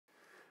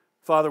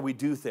Father, we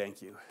do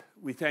thank you.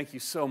 We thank you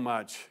so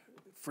much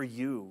for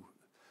you.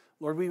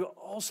 Lord, we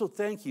also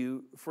thank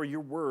you for your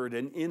word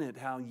and in it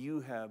how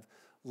you have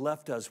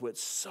left us with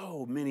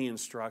so many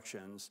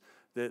instructions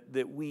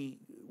that we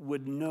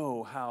would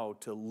know how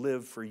to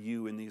live for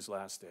you in these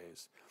last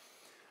days.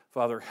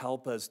 Father,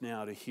 help us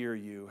now to hear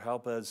you.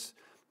 Help us,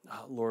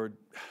 Lord,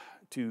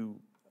 to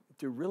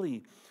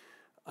really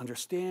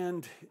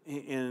understand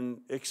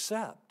and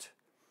accept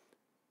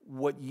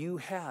what you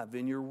have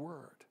in your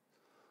word.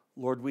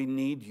 Lord, we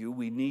need you.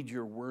 We need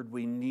your word.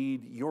 We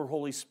need your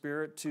Holy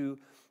Spirit to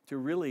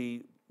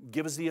really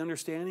give us the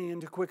understanding and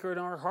to quicken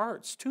our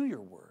hearts to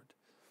your word.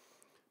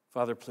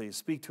 Father, please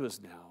speak to us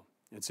now.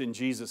 It's in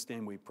Jesus'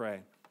 name we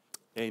pray.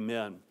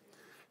 Amen.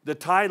 The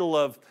title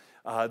of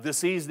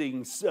this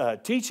evening's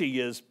teaching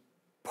is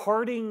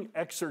Parting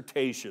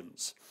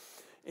Exhortations.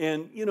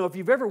 And, you know, if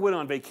you've ever went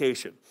on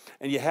vacation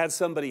and you had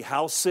somebody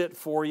house sit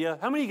for you,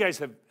 how many of you guys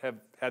have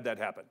had that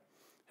happen?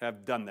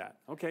 Have done that?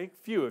 Okay,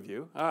 few of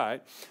you. All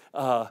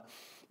right.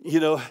 You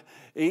know,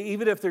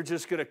 even if they're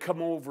just going to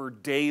come over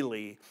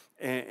daily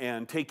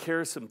and take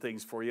care of some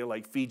things for you,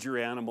 like feed your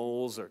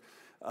animals or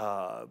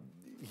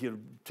you know,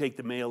 take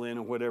the mail in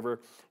or whatever,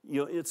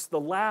 you know, it's the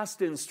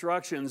last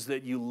instructions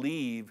that you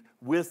leave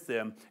with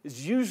them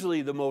is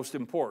usually the most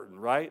important,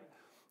 right?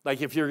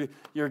 Like if you're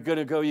going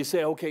to go, you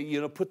say, okay,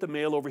 you know, put the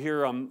mail over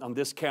here on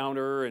this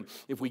counter, and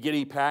if we get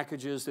any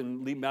packages,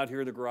 then leave them out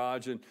here in the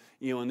garage and,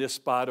 you know, in this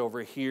spot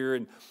over here.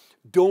 And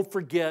don't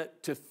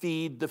forget to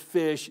feed the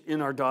fish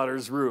in our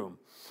daughter's room.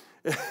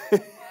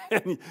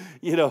 And,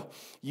 you know,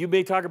 you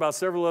may talk about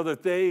several other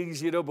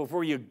things, you know,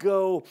 before you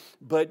go,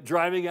 but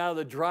driving out of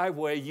the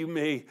driveway, you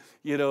may,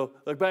 you know,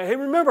 look back, hey,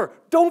 remember,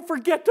 don't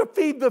forget to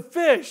feed the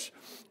fish,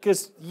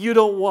 because you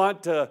don't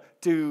want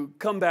to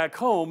come back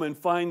home and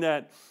find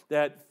that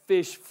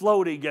fish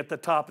floating at the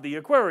top of the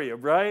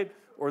aquarium, right?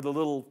 Or the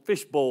little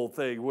fish bowl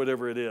thing,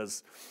 whatever it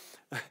is.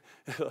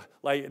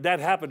 Like that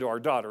happened to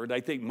our daughter, and I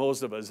think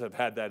most of us have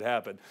had that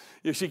happen.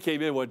 She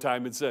came in one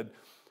time and said,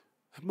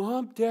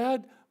 Mom,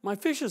 Dad, my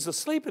fish is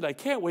asleep and I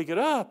can't wake it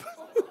up.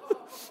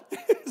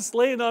 It's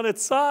laying on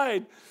its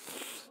side.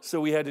 So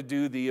we had to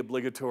do the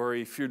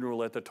obligatory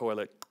funeral at the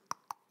toilet.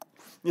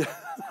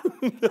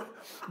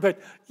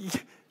 But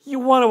you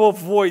want to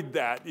avoid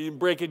that,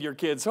 breaking your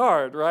kid's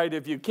heart, right,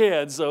 if you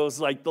can. So it's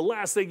like the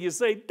last thing you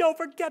say, don't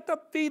forget to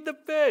feed the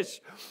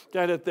fish,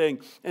 kind of thing.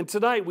 And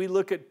tonight we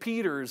look at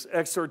Peter's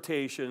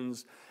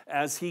exhortations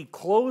as he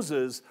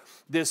closes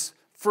this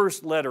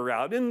first letter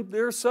out. And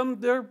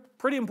they're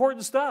pretty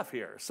important stuff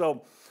here.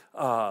 So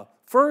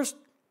first,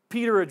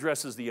 Peter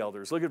addresses the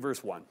elders. Look at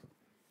verse 1.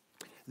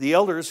 The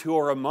elders who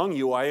are among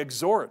you I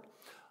exhort,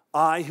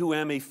 I who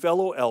am a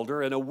fellow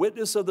elder and a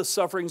witness of the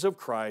sufferings of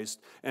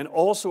Christ, and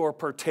also a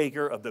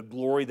partaker of the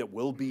glory that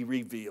will be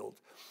revealed.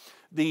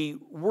 The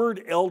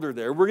word elder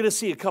there, we're going to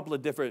see a couple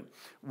of different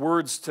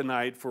words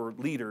tonight for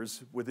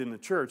leaders within the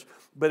church,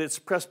 but it's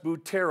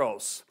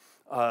presbyteros.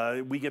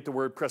 We get the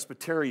word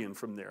Presbyterian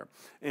from there.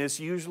 And it's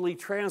usually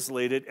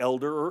translated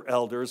elder or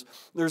elders.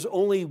 There's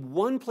only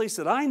one place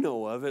that I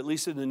know of, at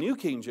least in the New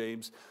King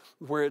James,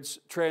 where it's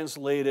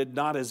translated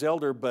not as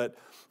elder, but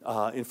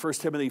in 1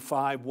 Timothy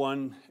 5,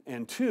 1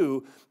 and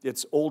 2,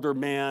 it's older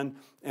man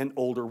and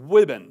older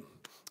women.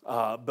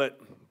 But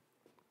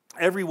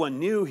everyone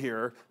knew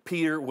here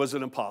Peter was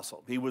an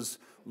apostle. He was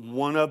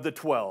one of the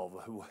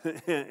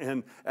 12.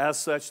 And as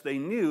such, they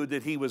knew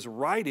that he was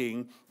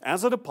writing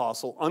as an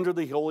apostle under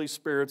the Holy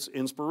Spirit's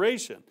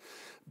inspiration.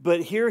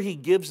 But here he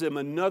gives them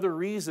another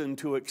reason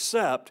to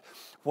accept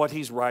what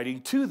he's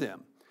writing to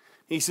them.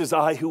 He says,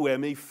 I who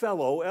am a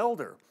fellow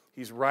elder.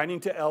 He's writing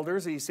to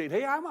elders, and he's saying,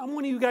 hey, I'm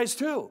one of you guys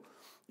too.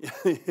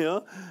 You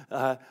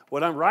know,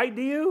 when I'm writing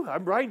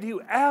to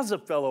you as a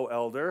fellow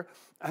elder.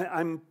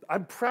 I'm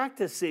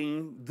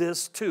practicing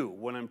this too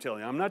when I'm telling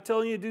you. I'm not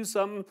telling you to do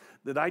something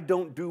that I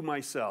don't do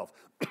myself.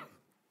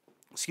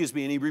 Excuse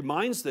me. And he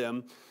reminds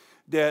them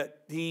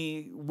that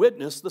he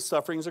witnessed the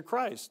sufferings of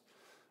Christ.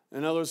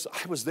 In other words,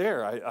 I was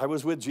there. I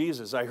was with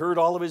Jesus. I heard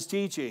all of his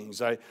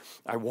teachings. I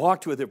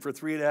walked with him for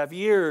 3.5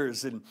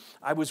 years, and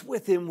I was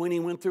with him when he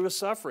went through his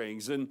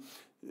sufferings. And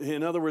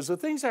in other words, the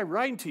things I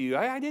write to you,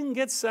 I didn't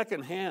get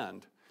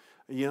secondhand.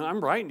 You know,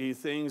 I'm writing to you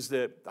things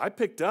that I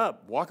picked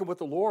up walking with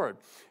the Lord,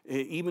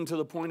 even to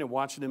the point of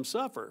watching him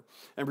suffer.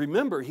 And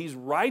remember, he's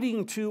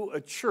writing to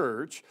a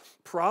church,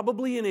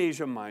 probably in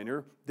Asia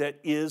Minor, that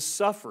is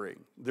suffering.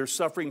 They're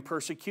suffering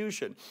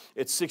persecution.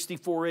 It's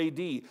 64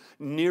 AD.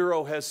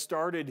 Nero has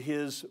started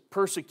his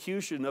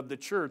persecution of the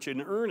church in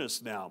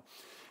earnest now.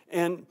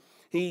 And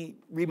he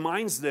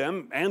reminds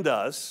them and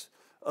us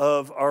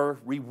of our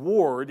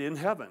reward in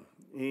heaven.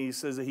 He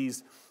says that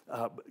he's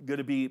going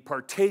to be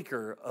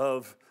partaker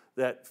of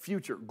that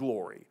future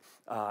glory.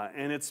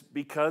 And it's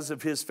because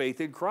of his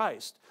faith in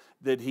Christ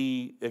that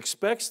he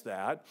expects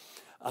that.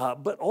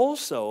 But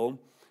also,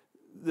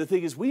 the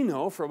thing is, we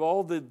know from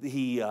all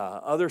the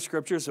other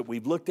scriptures that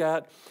we've looked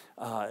at,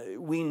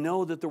 we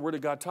know that the Word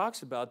of God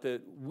talks about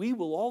that we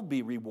will all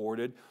be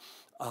rewarded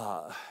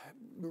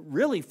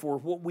really for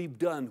what we've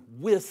done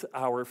with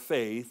our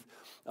faith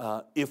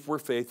if we're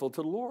faithful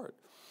to the Lord,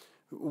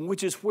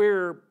 which is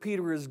where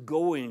Peter is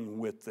going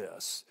with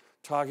this,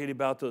 talking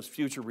about those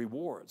future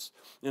rewards.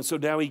 And so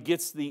now he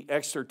gets the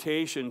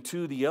exhortation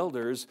to the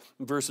elders,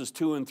 verses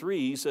 2 and 3.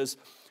 He says,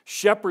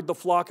 shepherd the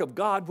flock of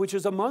God which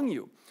is among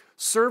you,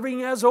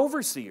 serving as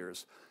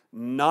overseers,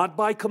 not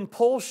by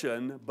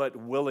compulsion, but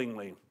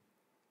willingly,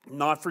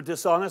 not for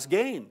dishonest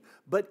gain,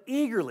 but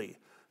eagerly,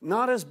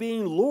 not as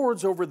being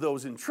lords over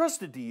those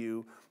entrusted to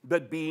you,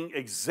 but being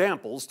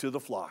examples to the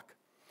flock.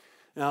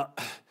 Now,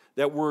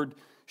 that word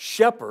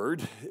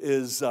shepherd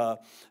is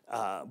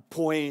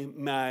poimaino,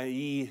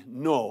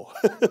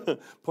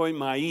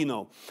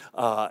 poimaino,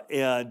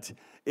 and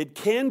it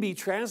can be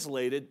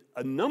translated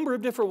a number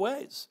of different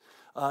ways.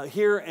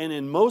 Here and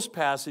in most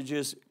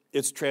passages,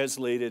 it's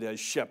translated as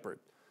shepherd,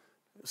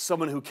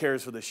 someone who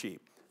cares for the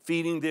sheep,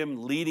 feeding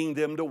them, leading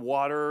them to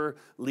water,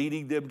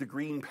 leading them to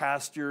green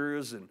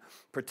pastures, and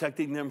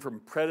protecting them from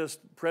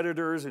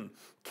predators and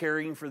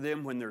caring for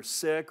them when they're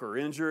sick or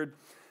injured.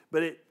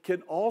 But it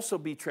can also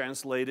be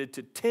translated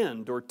to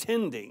tend or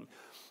tending.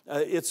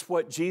 It's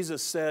what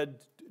Jesus said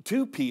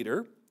to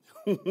Peter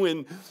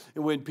when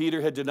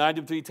Peter had denied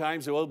him 3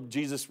 times. Well,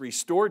 Jesus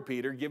restored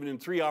Peter, giving him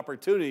 3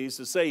 opportunities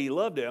to say he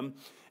loved him.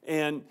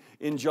 And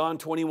in John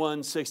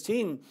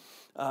 21:16,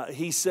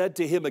 he said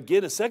to him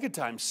again a second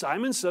time,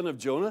 Simon, son of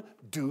Jonah,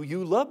 do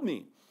you love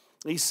me?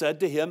 He said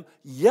to him,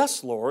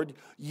 yes, Lord,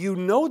 you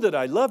know that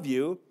I love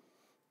you.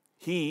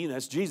 He,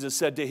 that's Jesus,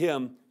 said to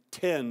him,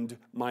 tend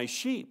my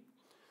sheep.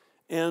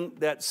 And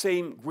that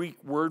same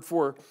Greek word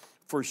for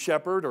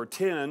shepherd or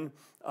tend,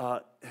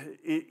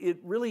 it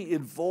really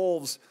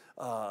involves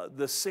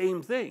the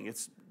same thing.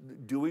 It's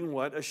doing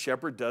what a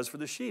shepherd does for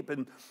the sheep.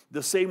 And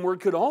the same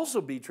word could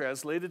also be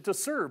translated to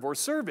serve or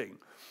serving.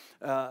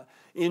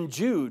 In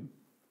Jude,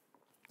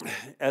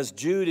 as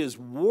Jude is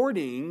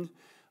warning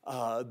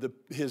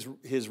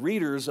his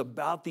readers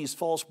about these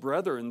false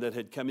brethren that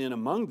had come in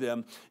among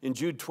them, in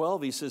Jude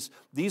 12 he says,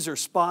 these are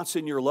spots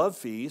in your love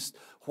feast,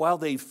 while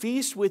they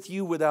feast with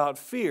you without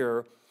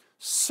fear,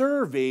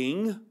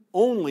 serving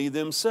only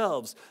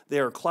themselves. They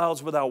are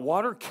clouds without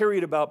water,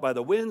 carried about by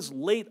the winds,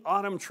 late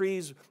autumn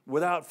trees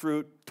without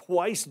fruit,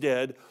 twice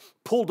dead,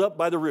 pulled up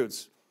by the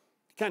roots.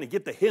 You kind of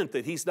get the hint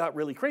that he's not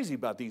really crazy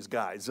about these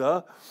guys.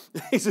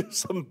 These are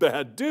some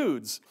bad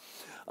dudes.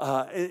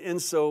 And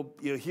so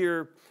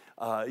here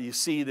you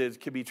see that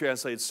it can be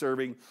translated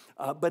serving,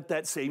 but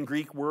that same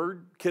Greek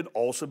word can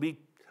also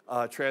be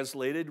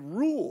translated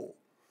rule.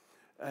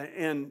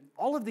 And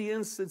all of the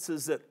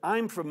instances that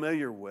I'm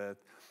familiar with,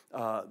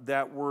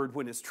 that word,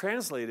 when it's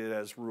translated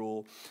as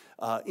rule,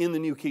 in the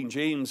New King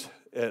James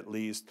at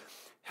least,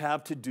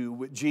 have to do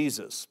with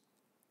Jesus.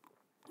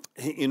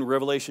 In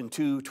Revelation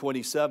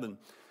 2:27,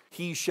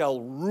 he shall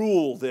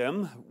rule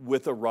them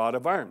with a rod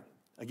of iron.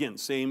 Again,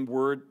 same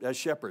word as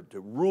shepherd,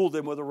 to rule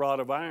them with a rod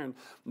of iron.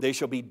 They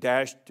shall be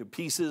dashed to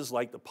pieces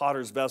like the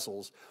potter's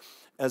vessels,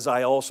 as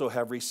I also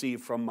have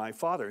received from my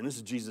Father. And this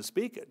is Jesus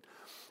speaking.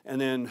 And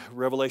then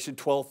Revelation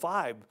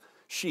 12:5,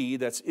 she,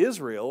 that's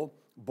Israel,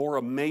 bore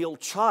a male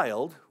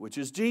child, which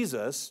is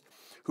Jesus,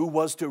 who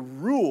was to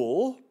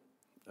rule,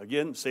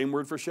 again, same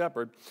word for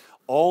shepherd,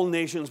 all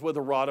nations with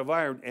a rod of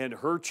iron, and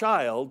her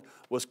child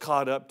was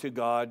caught up to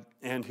God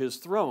and his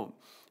throne.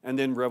 And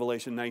then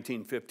Revelation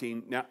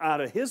 19:15, now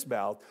out of his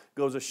mouth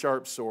goes a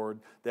sharp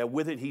sword, that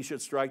with it he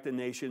should strike the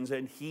nations,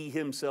 and he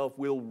himself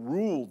will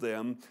rule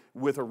them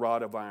with a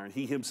rod of iron.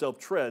 He himself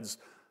treads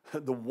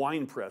the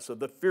winepress of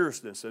the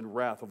fierceness and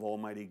wrath of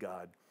Almighty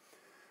God.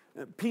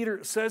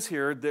 Peter says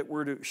here that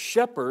we're to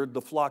shepherd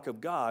the flock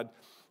of God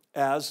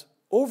as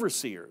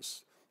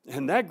overseers.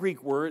 And that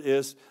Greek word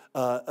is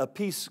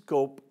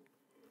episkop.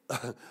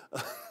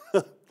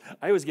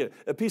 I always get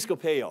it,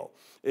 episkopeo.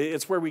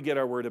 It's where we get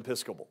our word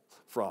episcopal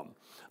from.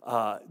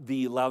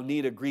 The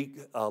Louda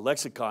Greek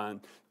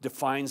lexicon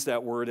defines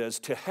that word as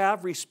to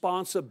have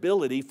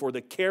responsibility for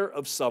the care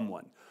of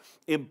someone,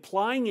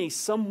 implying a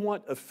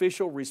somewhat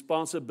official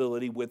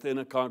responsibility within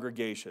a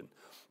congregation,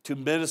 to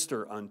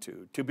minister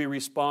unto, to be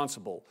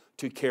responsible,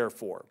 to care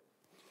for.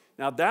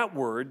 Now that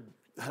word,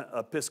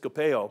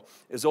 episkopeo,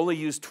 is only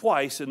used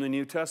twice in the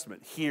New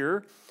Testament,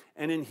 here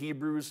and in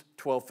Hebrews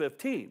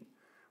 12:15,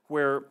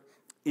 where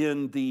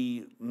in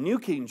the New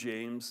King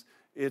James,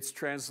 it's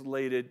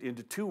translated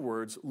into 2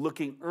 words,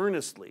 looking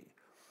earnestly.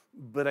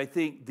 But I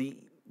think the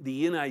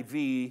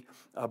NIV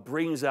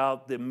brings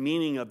out the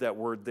meaning of that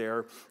word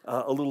there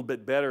a little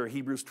bit better.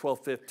 Hebrews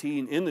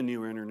 12:15 in the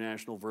New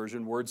International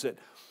Version, words that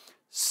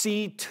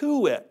see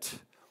to it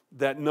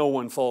that no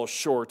one falls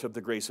short of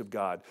the grace of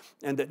God,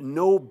 and that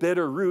no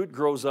bitter root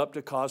grows up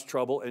to cause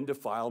trouble and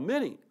defile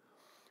many.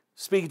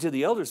 Speaking to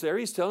the elders there,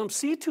 he's telling them,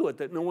 see to it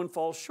that no one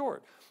falls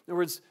short. In other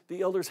words,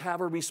 the elders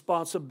have a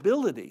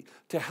responsibility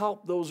to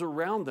help those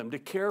around them, to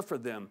care for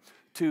them,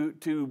 to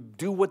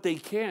do what they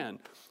can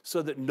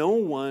so that no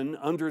one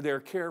under their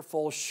care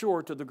falls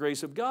short of the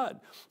grace of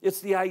God.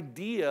 It's the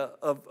idea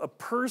of a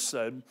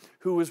person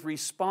who is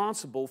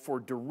responsible for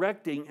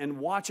directing and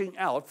watching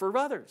out for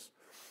others.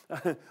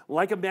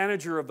 like a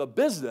manager of a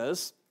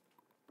business.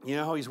 You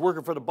know, he's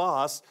working for the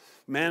boss,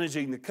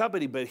 managing the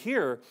company, but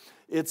here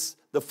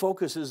the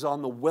focus is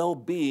on the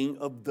well-being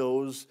of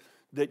those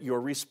that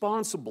you're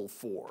responsible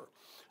for,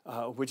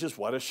 which is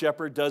what a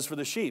shepherd does for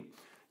the sheep.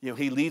 You know,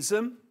 he leads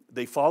them,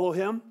 they follow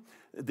him,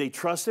 they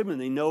trust him, and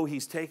they know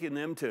he's taking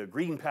them to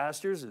green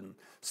pastures and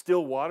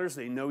still waters.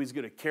 They know he's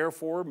going to care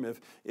for them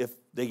if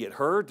they get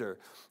hurt, or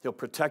he'll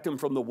protect them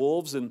from the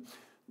wolves. And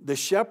the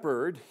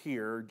shepherd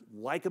here,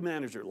 like a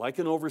manager, like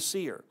an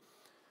overseer,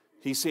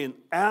 he's saying,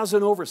 as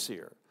an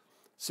overseer,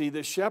 see,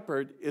 the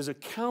shepherd is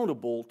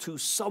accountable to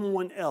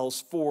someone else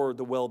for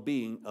the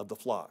well-being of the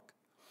flock.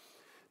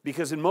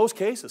 Because in most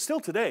cases, still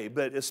today,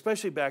 but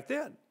especially back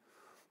then,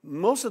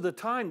 most of the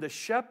time the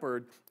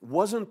shepherd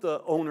wasn't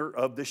the owner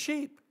of the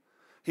sheep.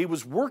 He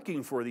was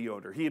working for the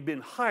owner. He had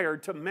been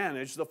hired to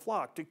manage the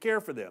flock, to care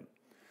for them.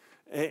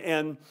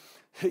 And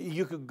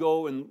you could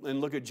go and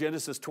look at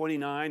Genesis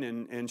 29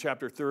 and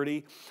chapter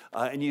 30,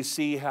 and you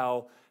see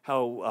how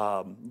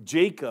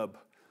Jacob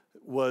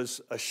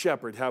was a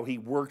shepherd, how he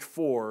worked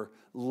for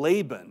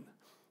Laban,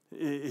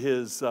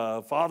 his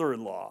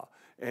father-in-law.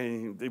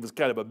 And it was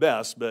kind of a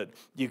mess, but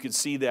you could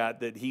see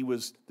that he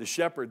was the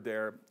shepherd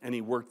there, and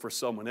he worked for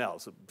someone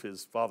else,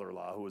 his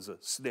father-in-law, who was a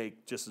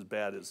snake just as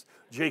bad as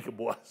Jacob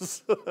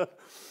was.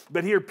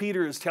 But here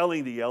Peter is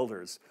telling the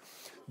elders,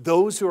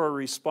 those who are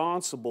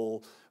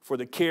responsible for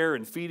the care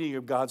and feeding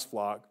of God's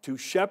flock, to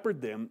shepherd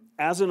them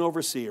as an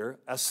overseer,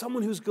 as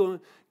someone who's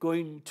going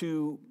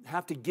to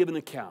have to give an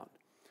account,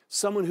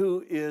 someone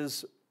who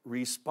is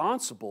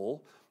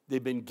responsible.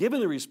 They've been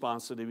given the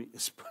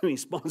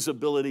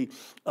responsibility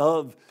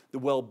of the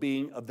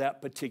well-being of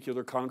that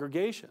particular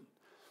congregation.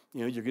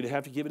 You know, you're going to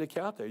have to give an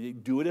account there. You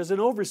do it as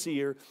an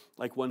overseer,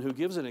 like one who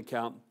gives an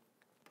account.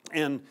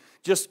 And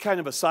just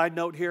kind of a side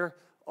note here,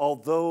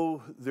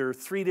 although there are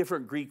 3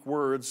 different Greek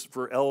words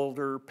for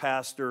elder,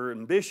 pastor,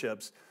 and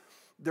bishops,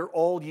 they're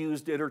all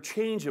used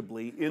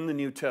interchangeably in the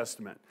New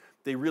Testament.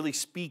 They really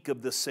speak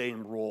of the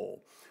same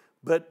role.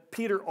 But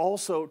Peter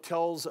also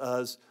tells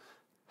us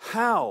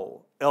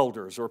how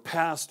elders or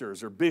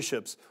pastors or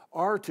bishops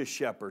are to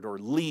shepherd or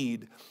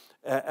lead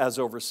as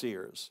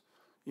overseers.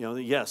 You know,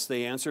 yes,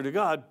 they answer to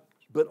God,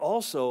 but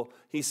also,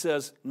 he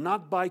says,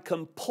 not by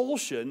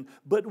compulsion,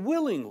 but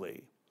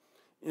willingly.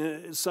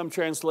 Some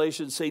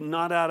translations say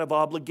not out of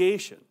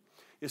obligation.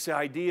 It's the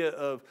idea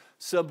of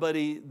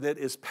somebody that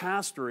is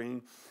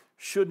pastoring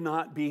should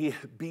not be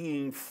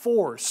being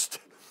forced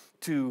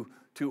to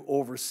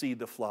oversee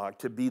the flock,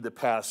 to be the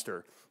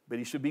pastor, but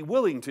he should be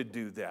willing to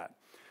do that.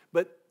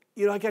 But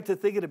you know, I got to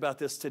thinking about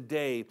this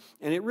today,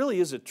 and it really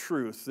is a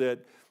truth that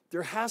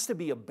there has to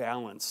be a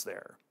balance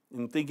there.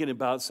 In thinking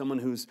about someone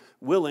who's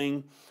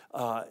willing,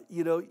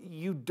 you know,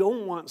 you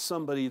don't want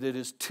somebody that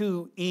is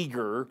too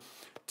eager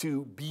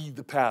to be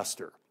the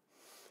pastor.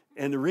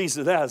 And the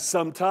reason that is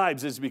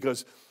sometimes is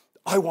because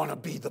I want to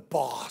be the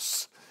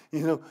boss.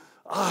 You know,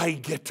 I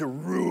get to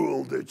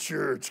rule the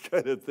church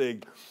kind of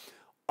thing.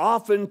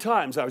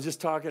 Oftentimes, I was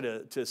just talking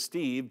to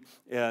Steve,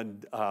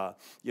 and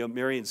you know,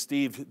 Mary and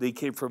Steve, they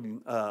came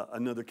from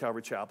another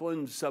Calvary chapel,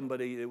 and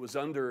somebody that was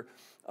under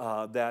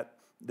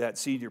that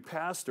senior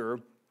pastor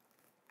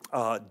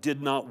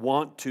did not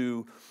want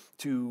to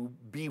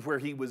be where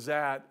he was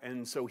at,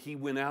 and so he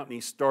went out and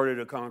he started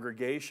a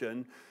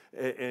congregation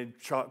and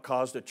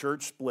caused a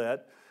church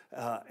split,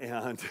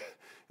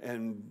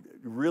 and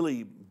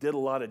really did a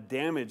lot of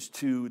damage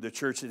to the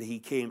church that he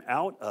came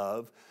out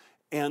of.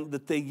 And the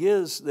thing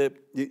is that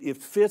it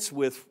fits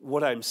with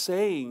what I'm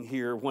saying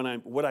here,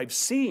 what I've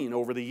seen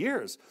over the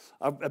years.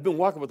 I've been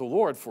walking with the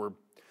Lord for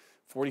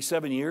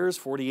 47 years,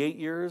 48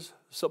 years,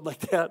 something like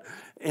that.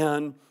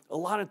 And a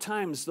lot of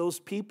times those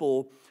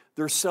people,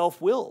 they're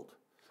self-willed.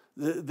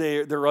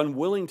 They're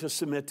unwilling to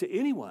submit to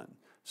anyone.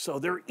 So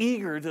they're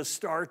eager to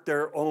start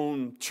their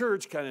own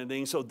church kind of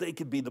thing so they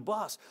could be the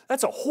boss.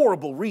 That's a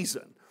horrible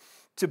reason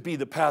to be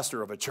the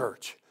pastor of a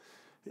church.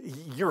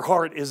 Your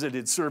heart isn't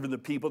in serving the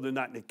people. They're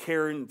not in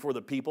caring for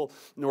the people,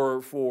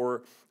 nor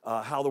for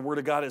how the Word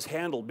of God is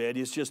handled, man.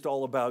 It's just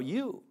all about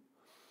you.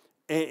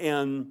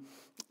 And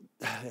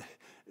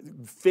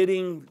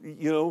fitting,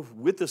 you know,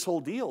 with this whole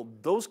deal,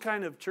 those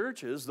kind of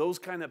churches, those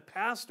kind of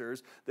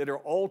pastors that are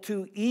all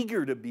too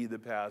eager to be the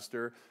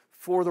pastor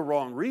for the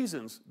wrong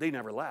reasons, they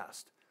never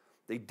last.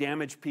 They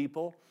damage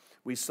people.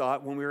 We saw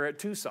it when we were at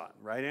Tucson,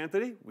 right,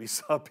 Anthony? We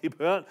saw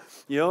people out,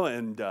 you know,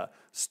 and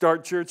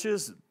start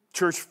churches.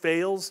 Church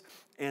fails,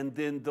 and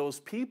then those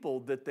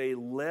people that they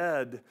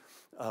led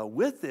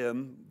with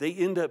them, they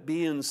end up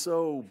being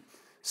so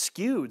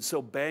skewed,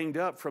 so banged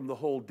up from the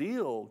whole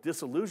deal,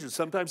 disillusioned.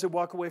 Sometimes they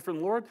walk away from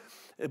the Lord,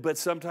 but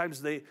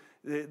sometimes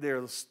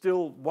they're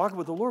still walking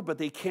with the Lord, but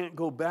they can't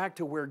go back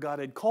to where God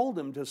had called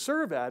them to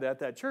serve at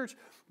that church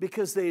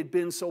because they had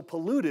been so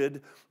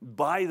polluted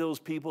by those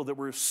people that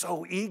were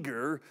so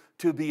eager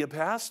to be a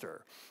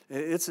pastor.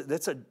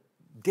 That's a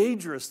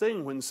dangerous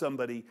thing when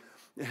somebody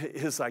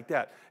is like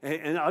that.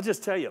 And I'll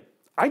just tell you,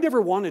 I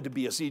never wanted to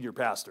be a senior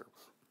pastor.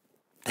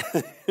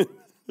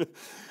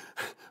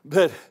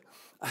 But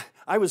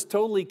I was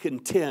totally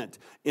content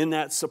in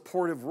that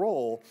supportive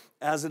role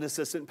as an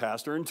assistant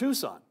pastor in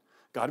Tucson.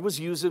 God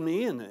was using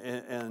me,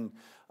 and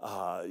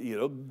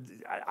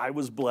I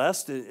was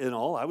blessed and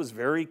all. I was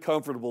very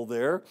comfortable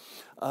there.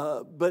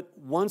 But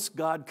once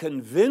God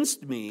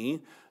convinced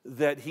me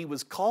that he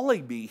was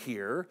calling me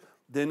here,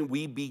 then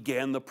we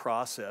began the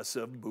process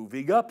of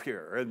moving up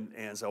here.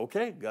 And so,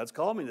 okay, God's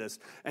calling me this.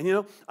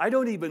 And I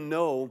don't even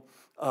know,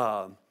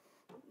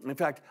 in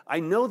fact, I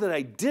know that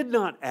I did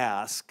not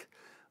ask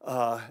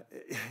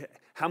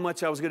how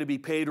much I was going to be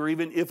paid, or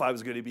even if I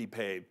was going to be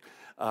paid.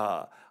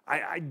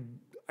 I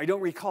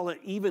don't recall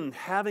it even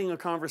having a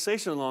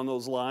conversation along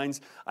those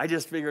lines. I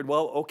just figured,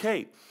 well,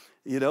 okay,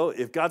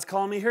 if God's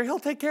calling me here, he'll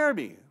take care of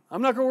me.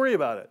 I'm not going to worry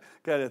about it,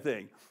 kind of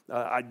thing.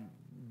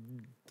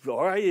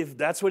 All right, if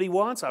that's what he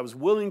wants, I was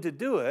willing to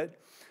do it,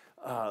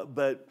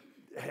 but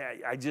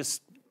I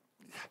just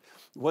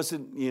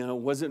wasn't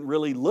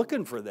really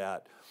looking for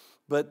that.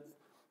 But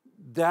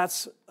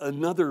that's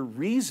another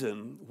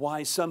reason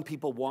why some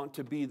people want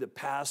to be the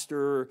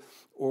pastor,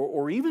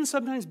 or even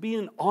sometimes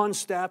being on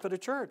staff at a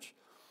church.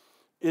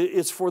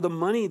 It's for the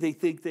money they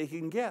think they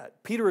can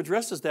get. Peter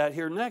addresses that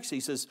here next. He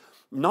says,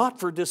 not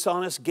for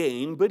dishonest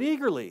gain, but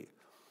eagerly.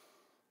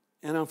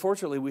 And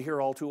unfortunately, we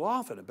hear all too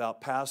often about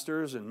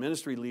pastors and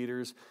ministry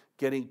leaders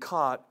getting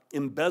caught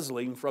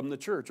embezzling from the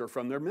church or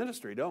from their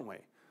ministry, don't we?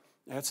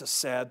 That's a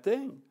sad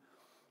thing.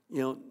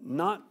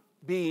 Not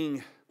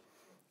being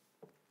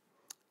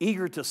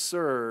eager to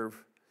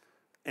serve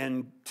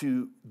and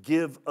to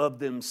give of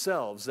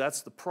themselves,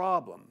 that's the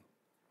problem.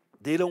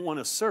 They don't want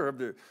to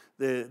serve.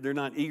 They're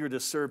not eager to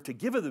serve to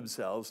give of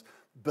themselves,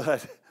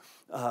 but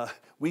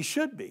we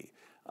should be.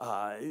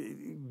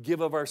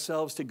 Give of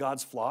ourselves to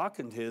God's flock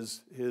and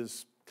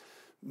his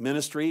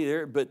ministry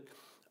there. But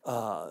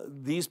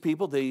these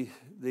people,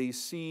 they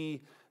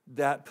see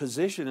that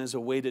position as a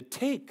way to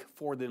take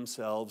for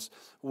themselves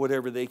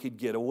whatever they could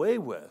get away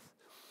with.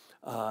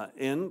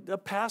 And a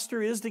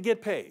pastor is to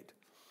get paid.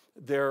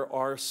 There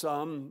are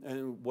some,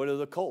 and one of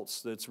the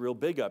cults that's real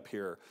big up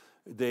here,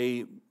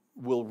 they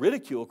will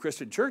ridicule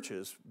Christian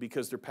churches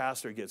because their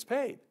pastor gets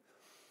paid.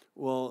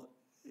 Well,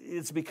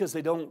 it's because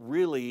they don't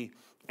really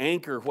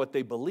anchor what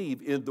they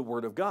believe in the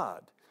Word of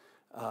God.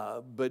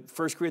 But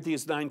 1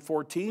 Corinthians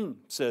 9:14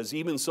 says,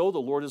 even so, the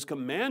Lord has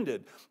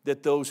commanded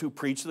that those who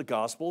preach the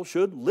gospel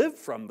should live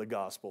from the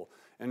gospel.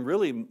 And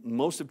really,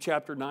 most of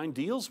chapter 9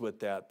 deals with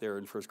that there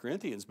in 1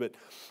 Corinthians. But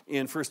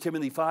in 1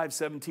 Timothy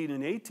 5:17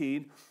 and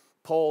 18,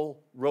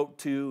 Paul wrote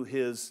to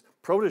his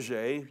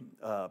protege,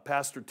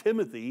 Pastor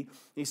Timothy.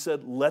 He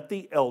said, let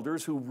the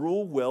elders who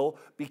rule well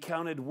be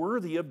counted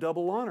worthy of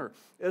double honor,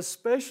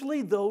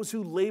 especially those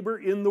who labor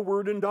in the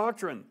word and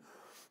doctrine.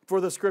 For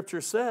the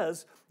scripture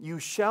says, you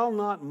shall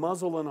not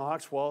muzzle an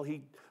ox while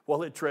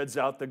it treads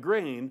out the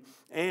grain,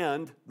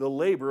 and the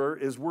laborer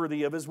is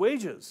worthy of his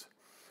wages.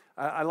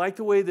 I like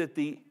the way that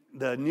the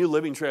New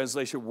Living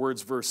Translation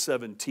words verse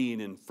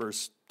 17 in 1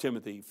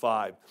 Timothy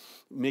 5.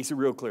 Makes it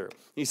real clear.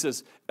 He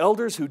says,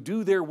 elders who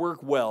do their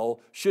work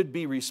well should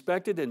be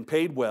respected and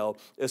paid well,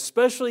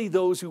 especially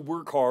those who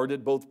work hard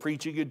at both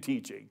preaching and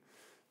teaching.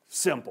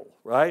 Simple,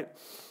 right?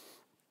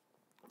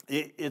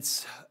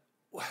 It's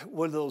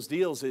one of those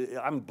deals.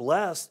 I'm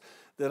blessed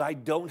that I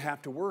don't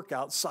have to work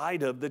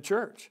outside of the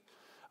church.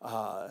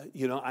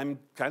 I'm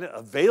kind of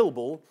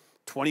available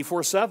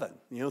 24/7,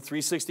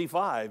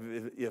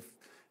 365.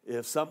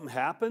 If something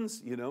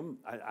happens,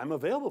 I'm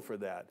available for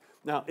that.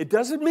 Now, it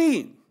doesn't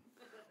mean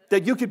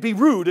that you could be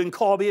rude and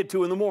call me at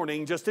 2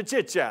 a.m. just to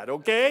chit-chat,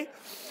 okay?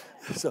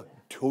 So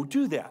don't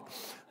do that.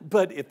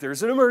 But if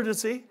there's an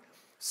emergency,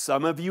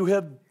 some of you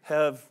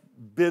have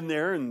been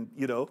there and,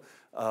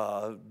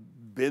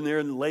 been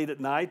there late at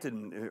night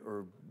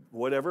or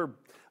whatever,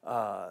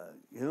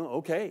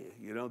 okay,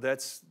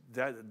 that's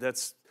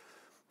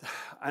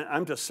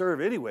I'm to serve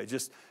anyway.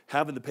 Just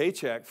having the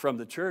paycheck from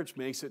the church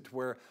makes it to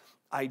where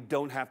I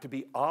don't have to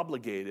be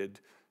obligated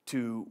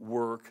to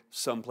work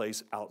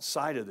someplace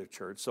outside of the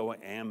church, so I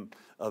am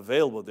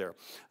available there.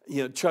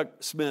 Chuck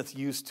Smith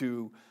used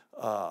to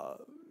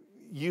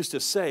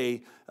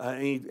say,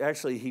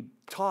 he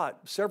taught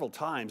several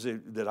times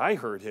that I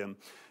heard him,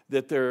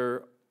 that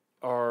there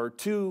are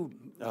two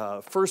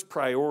first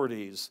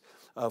priorities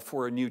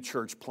for a new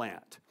church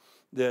plant.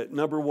 That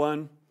number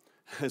one,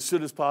 as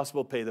soon as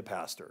possible, pay the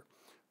pastor.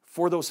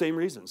 For those same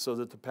reasons, so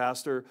that the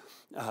pastor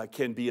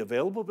can be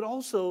available, but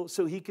also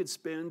so he could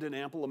spend an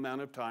ample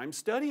amount of time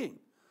studying.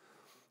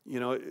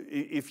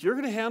 If you're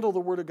going to handle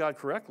the Word of God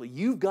correctly,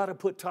 you've got to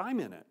put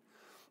time in it.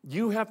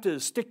 You have to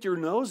stick your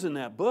nose in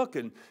that book,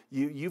 and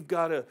you've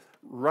got to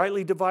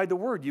rightly divide the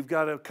Word. You've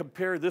got to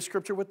compare this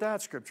scripture with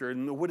that scripture,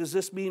 and what does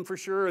this mean for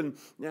sure, and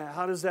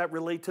how does that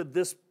relate to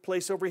this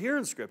place over here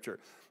in Scripture?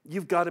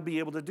 You've got to be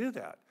able to do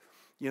that.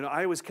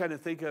 I always kind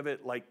of think of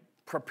it like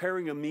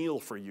preparing a meal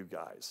for you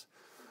guys.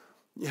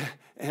 Yeah,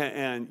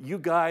 and you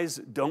guys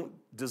don't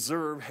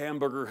deserve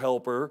hamburger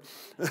helper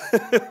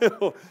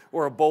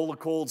or a bowl of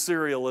cold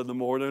cereal in the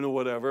morning or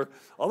whatever.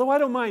 Although I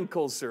don't mind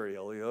cold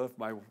cereal. You know, if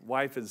my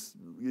wife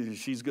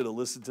she's going to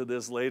listen to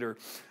this later.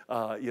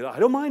 You know, I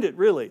don't mind it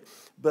really.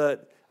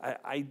 But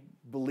I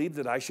believe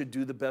that I should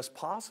do the best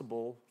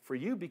possible for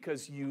you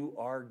because you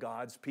are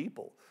God's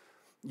people.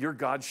 You're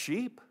God's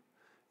sheep.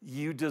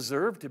 You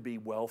deserve to be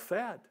well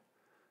fed.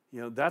 You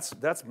know,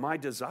 that's my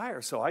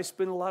desire. So I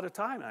spend a lot of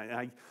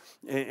time.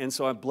 And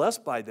so I'm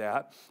blessed by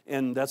that.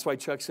 And that's why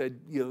Chuck said,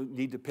 you know,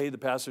 need to pay the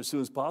pastor as soon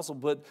as possible.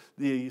 But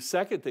the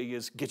second thing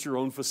is get your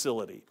own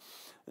facility.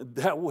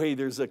 That way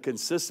there's a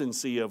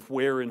consistency of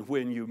where and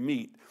when you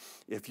meet.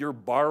 If you're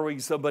borrowing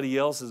somebody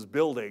else's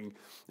building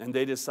and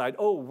they decide,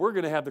 oh, we're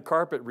going to have the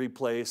carpet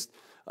replaced,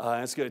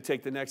 it's going to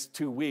take the next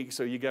 2 weeks,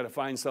 so you got to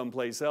find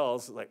someplace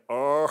else. Like,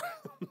 oh,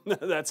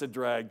 that's a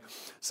drag.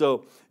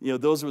 So, you know,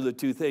 those were the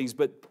two things.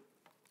 But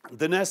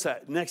the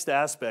next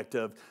aspect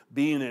of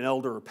being an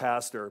elder or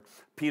pastor,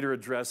 Peter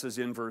addresses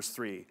in verse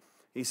 3.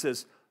 He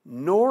says,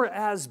 nor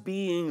as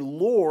being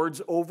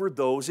lords over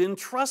those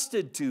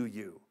entrusted to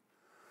you.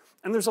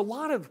 And there's a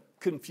lot of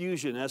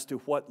confusion as to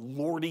what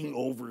lording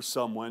over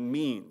someone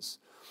means.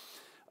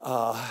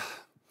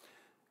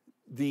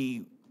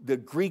 The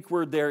Greek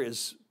word there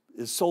is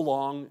so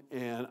long,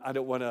 and I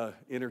don't want to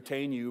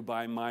entertain you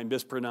by my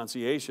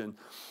mispronunciation,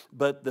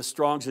 but the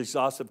Strong's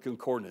Exhaustive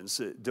Concordance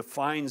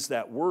defines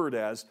that word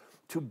as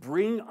to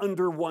bring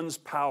under one's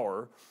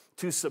power,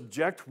 to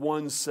subject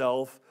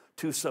oneself,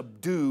 to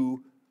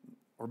subdue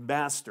or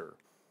master.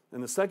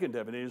 And the second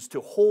definition is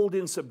to hold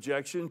in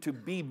subjection, to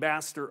be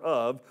master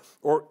of,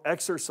 or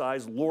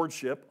exercise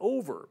lordship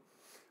over.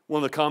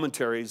 One of the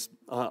commentaries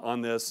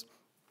on this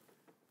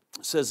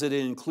says that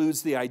it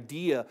includes the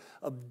idea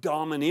of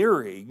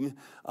domineering,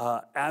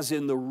 as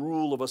in the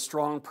rule of a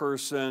strong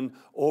person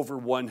over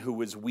one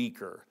who is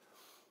weaker.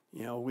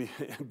 You know,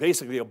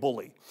 basically a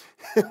bully.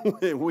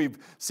 We've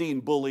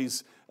seen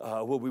bullies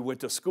when we went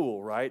to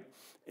school, right?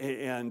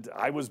 And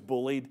I was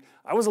bullied.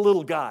 I was a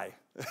little guy.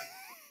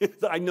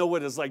 I know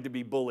what it's like to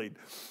be bullied.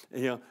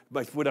 You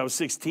know, when I was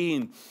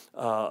 16,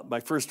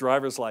 my first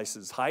driver's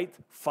license, height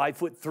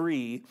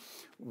 5'3",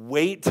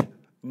 weight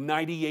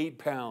 98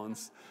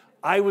 pounds.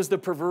 I was the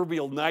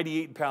proverbial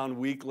 98-pound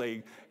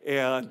weakling,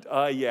 and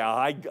yeah,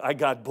 I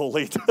got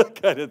bullied,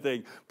 kind of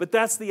thing. But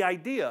that's the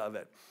idea of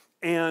it.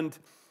 And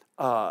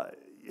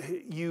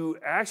you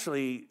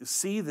actually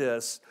see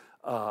this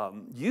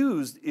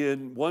used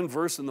in one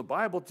verse in the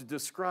Bible to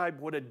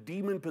describe what a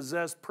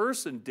demon-possessed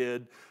person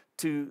did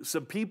to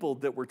some people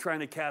that were trying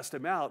to cast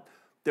him out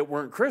that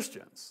weren't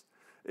Christians.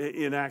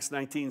 In Acts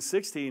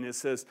 19:16, it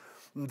says,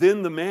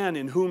 then the man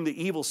in whom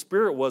the evil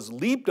spirit was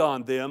leaped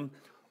on them,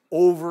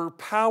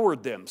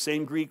 overpowered them,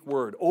 same Greek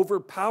word,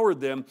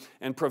 overpowered them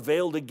and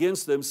prevailed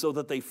against them so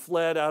that they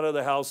fled out of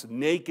the house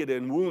naked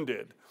and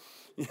wounded.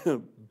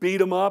 Beat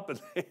them up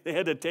and they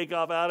had to take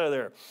off out of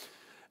there.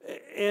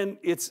 And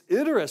it's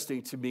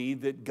interesting to me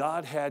that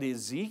God had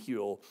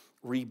Ezekiel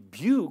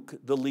rebuke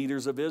the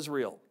leaders of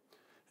Israel.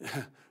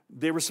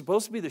 They were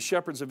supposed to be the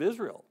shepherds of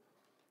Israel,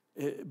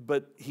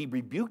 but he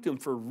rebuked them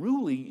for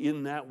ruling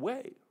in that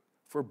way,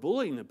 for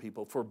bullying the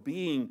people, for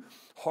being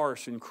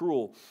harsh and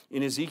cruel.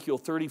 In Ezekiel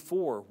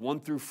 34,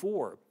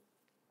 1-4,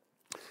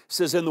 it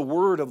says, and the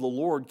word of the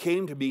Lord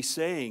came to me,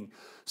 saying,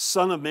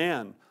 Son of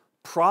man,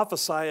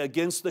 prophesy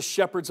against the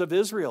shepherds of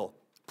Israel.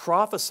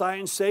 Prophesy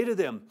and say to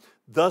them,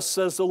 thus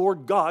says the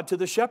Lord God to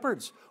the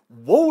shepherds,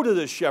 woe to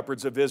the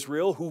shepherds of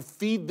Israel who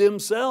feed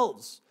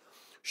themselves.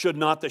 Should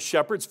not the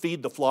shepherds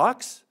feed the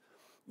flocks?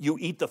 You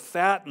eat the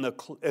fat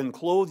and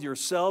clothe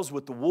yourselves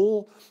with the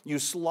wool. You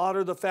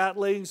slaughter the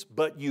fatlings,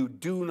 but you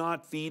do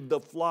not feed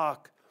the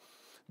flock.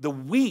 The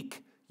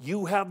weak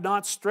you have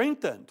not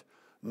strengthened,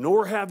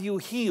 nor have you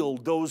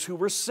healed those who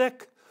were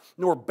sick,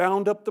 nor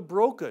bound up the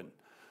broken,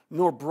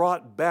 nor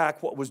brought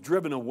back what was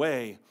driven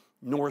away,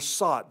 nor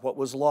sought what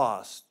was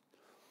lost.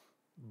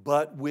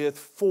 But with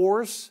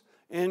force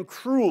and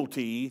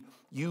cruelty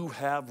you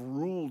have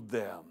ruled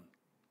them.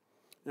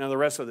 Now, the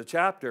rest of the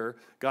chapter,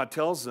 God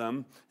tells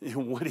them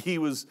what he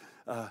was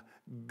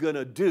going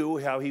to do,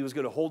 how he was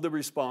going to hold them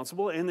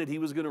responsible, and that he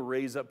was going to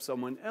raise up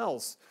someone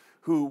else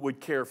who would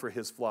care for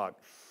his flock.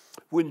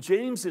 When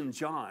James and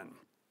John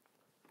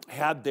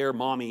had their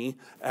mommy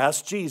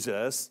ask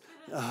Jesus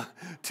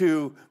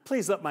to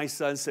please let my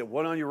son sit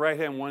one on your right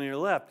hand, one on your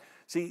left.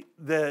 See,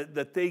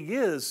 the thing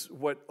is,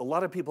 what a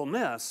lot of people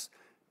miss,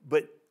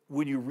 but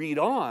when you read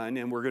on,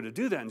 and we're going to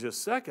do that in just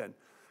a second,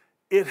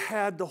 it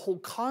had the whole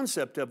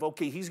concept of,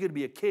 okay, he's going to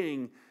be a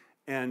king,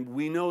 and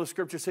we know the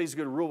scripture says he's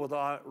going to rule with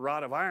a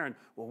rod of iron.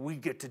 Well, we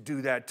get to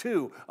do that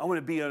too. I want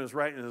to be on his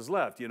right and his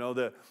left, you know,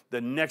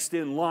 the next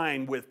in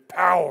line with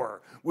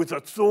power, with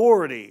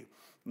authority.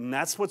 And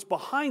that's what's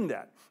behind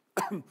that.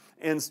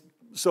 And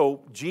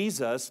so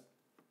Jesus,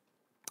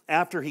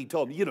 after he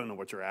told him, you don't know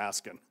what you're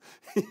asking.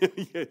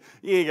 You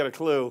ain't got a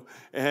clue.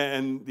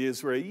 And the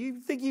Israel, you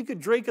think you could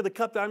drink of the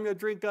cup that I'm going to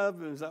drink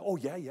of? And he's like, oh,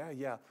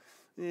 yeah.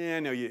 Yeah,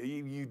 no,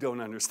 you don't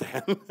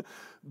understand.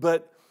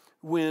 But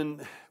when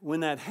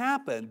that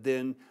happened,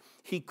 then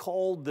he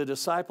called the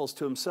disciples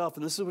to himself,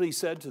 and this is what he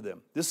said to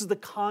them. This is the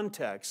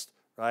context,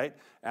 right?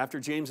 After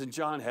James and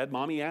John had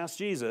mommy ask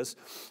Jesus,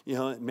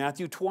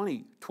 Matthew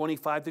 20,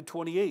 25 to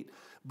 28.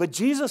 But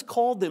Jesus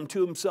called them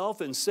to himself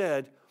and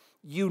said,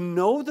 you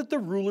know that the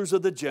rulers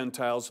of the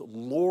Gentiles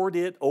lord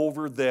it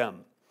over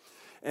them,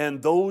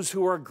 and those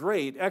who are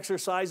great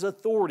exercise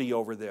authority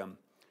over them.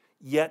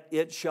 Yet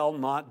it shall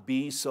not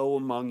be so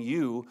among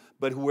you,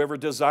 but whoever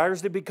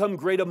desires to become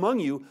great among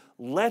you,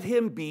 let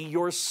him be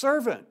your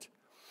servant.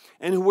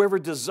 And whoever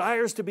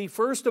desires to be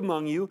first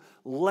among you,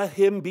 let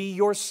him be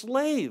your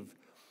slave.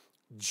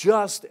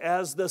 Just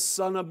as the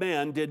Son of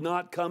Man did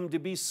not come to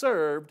be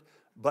served,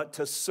 but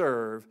to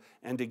serve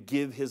and to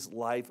give his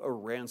life a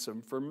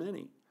ransom for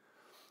many.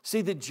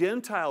 See, the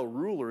Gentile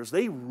rulers,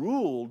 they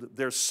ruled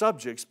their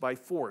subjects by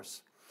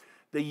force.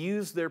 They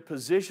used their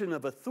position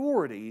of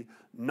authority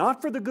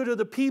not for the good of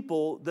the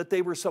people that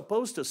they were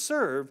supposed to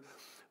serve,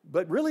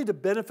 but really to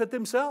benefit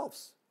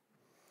themselves.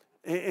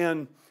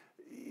 And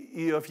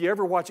if you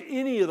ever watch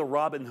any of the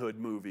Robin Hood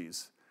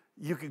movies,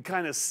 you can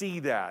kind of see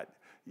that.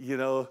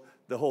 The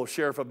whole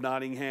Sheriff of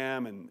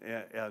Nottingham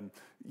and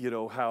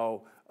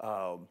how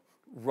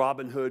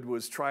Robin Hood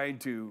was trying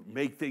to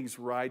make things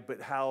right, but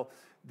how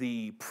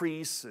the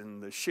priests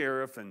and the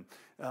sheriff and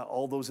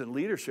all those in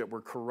leadership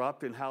were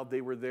corrupt, and how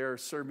they were there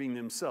serving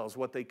themselves,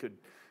 what they could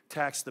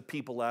tax the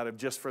people out of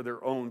just for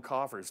their own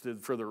coffers,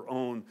 for their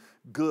own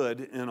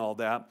good and all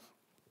that.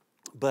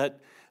 But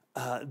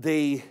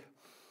they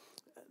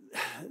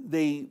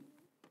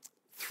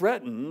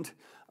threatened,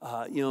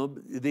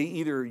 they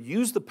either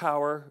used the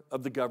power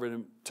of the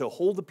government to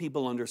hold the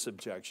people under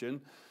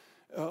subjection,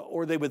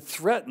 or they would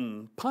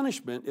threaten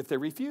punishment if they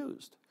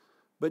refused.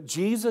 But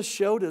Jesus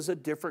showed us a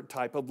different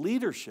type of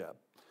leadership,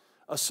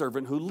 a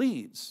servant who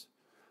leads.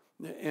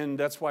 And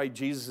that's why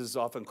Jesus is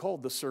often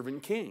called the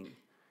servant king.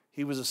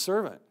 He was a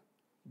servant,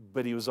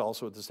 but he was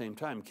also at the same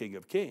time King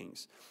of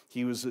Kings.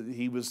 He was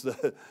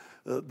the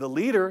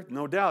leader,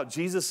 no doubt.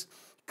 Jesus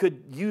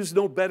could use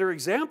no better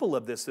example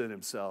of this than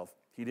himself.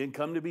 He didn't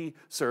come to be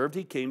served.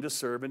 He came to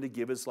serve and to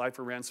give his life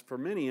a ransom for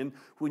many. And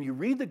when you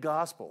read the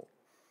gospel,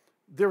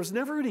 there was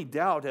never any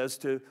doubt as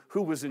to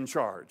who was in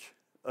charge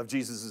of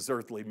Jesus'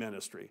 earthly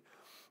ministry.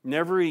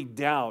 Never any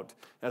doubt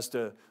as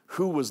to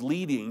who was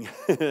leading.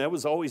 That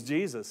was always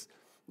Jesus.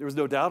 There was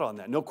no doubt on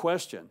that, no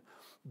question.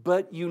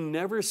 But you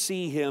never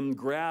see him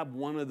grab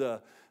one of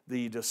the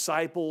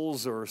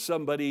disciples or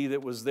somebody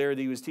that was there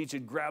that he was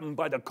teaching, grab him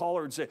by the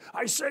collar and say,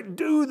 I said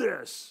do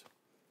this.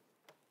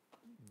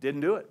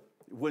 Didn't do it.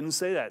 Wouldn't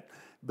say that.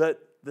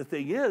 But the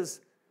thing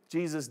is,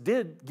 Jesus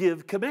did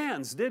give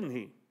commands, didn't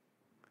he?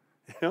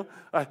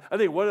 I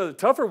think one of the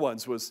tougher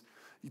ones was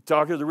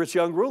talking to the rich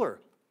young ruler.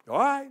 All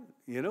right,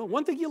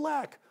 one thing you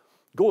lack.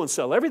 Go and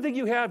sell everything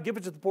you have, give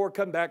it to the poor,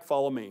 come back,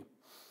 follow me.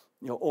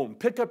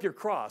 Pick up your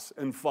cross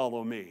and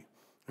follow me.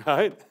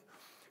 Right?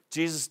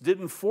 Jesus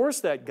didn't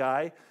force that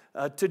guy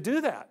to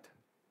do that.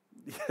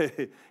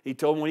 He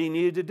told him what he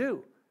needed to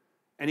do.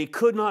 And he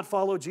could not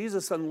follow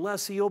Jesus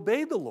unless he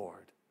obeyed the Lord.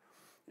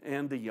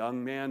 And the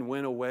young man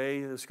went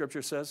away, the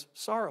scripture says,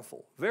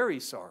 sorrowful, very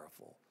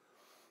sorrowful,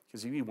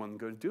 because he wasn't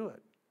going to do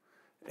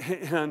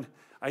it. And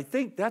I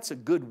think that's a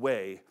good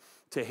way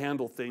to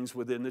handle things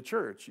within the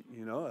church.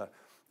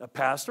 A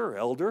pastor or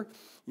elder,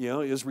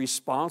 is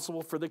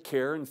responsible for the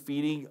care and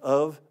feeding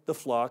of the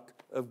flock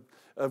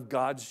of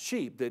God's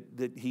sheep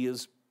that he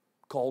is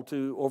called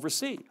to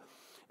oversee.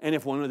 And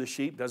if one of the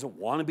sheep doesn't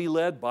want to be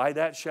led by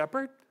that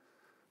shepherd,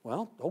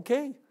 well,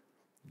 okay,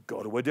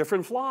 go to a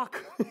different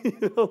flock.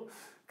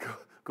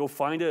 Go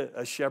find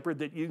a shepherd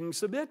that you can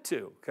submit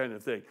to, kind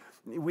of thing.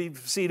 We've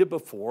seen it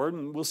before,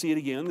 and we'll see it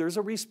again. There's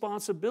a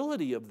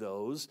responsibility of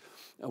those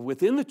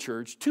within the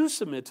church to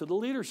submit to the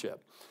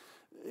leadership.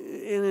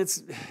 And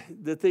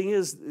the thing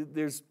is,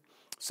 there's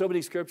so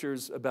many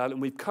scriptures about it,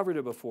 and we've covered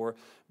it before,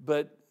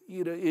 but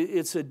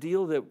it's a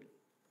deal that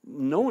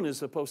no one is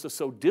supposed to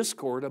sow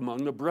discord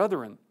among the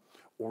brethren,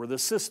 or the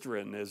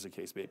sisterin, as the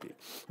case may be.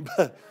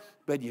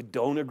 But you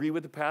don't agree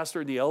with the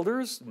pastor and the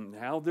elders and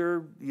how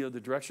they're,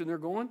 the direction they're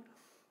going?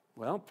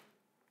 Well,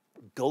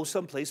 go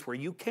someplace where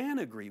you can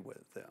agree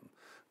with them.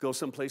 Go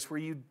someplace where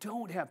you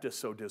don't have to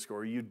sow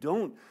discord. You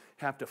don't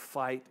have to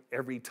fight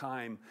every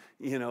time,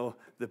 the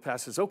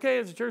pastor says, okay,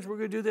 as a church, we're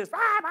going to do this.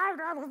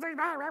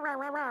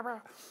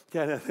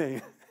 Kind of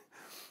thing.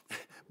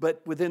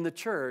 But within the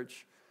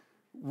church,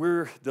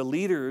 the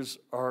leaders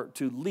are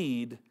to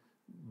lead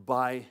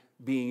by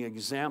being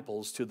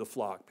examples to the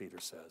flock, Peter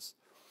says.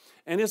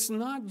 And it's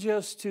not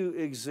just to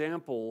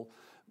example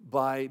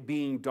by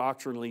being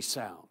doctrinally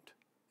sound.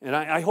 And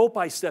I hope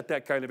I set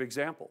that kind of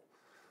example,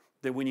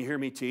 that when you hear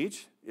me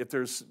teach, if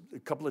there's a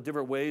couple of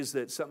different ways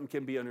that something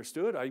can be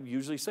understood, I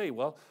usually say,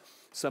 well,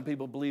 some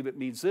people believe it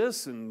means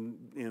this,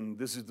 and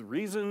this is the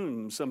reason,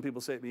 and some people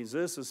say it means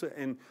this,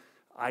 and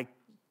I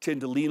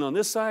tend to lean on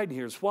this side, and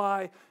here's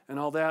why, and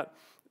all that.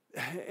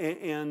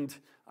 And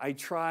I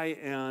try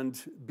and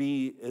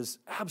be as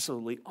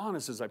absolutely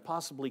honest as I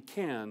possibly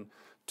can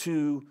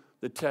to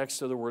the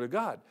text of the Word of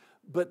God.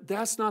 But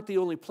that's not the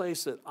only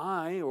place that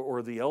I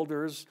or the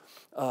elders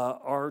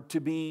are to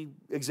be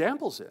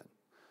examples in.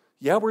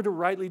 Yeah, we're to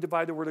rightly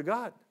divide the word of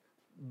God,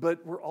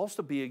 but we're also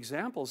to be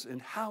examples in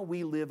how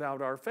we live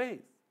out our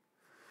faith,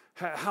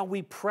 how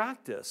we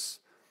practice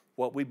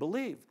what we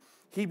believe.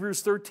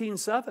 Hebrews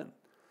 13:7.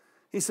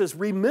 He says,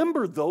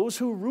 remember those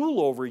who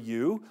rule over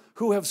you,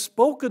 who have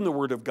spoken the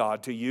word of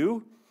God to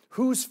you,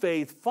 whose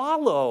faith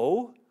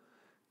follow,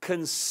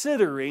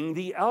 considering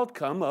the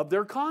outcome of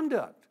their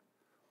conduct.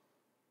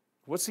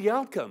 What's the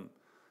outcome?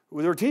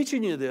 Well, they're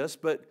teaching you this,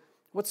 but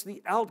what's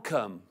the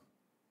outcome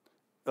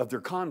of their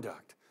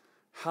conduct?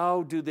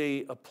 How do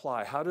they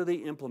apply? How do they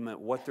implement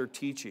what they're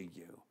teaching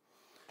you?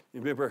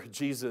 Remember,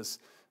 Jesus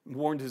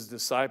warned his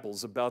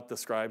disciples about the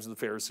scribes and the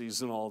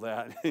Pharisees and all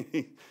that.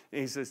 And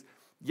he says,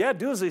 yeah,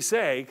 do as they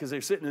say, because they're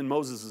sitting in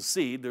Moses'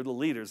 seat. They're the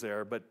leaders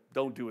there, but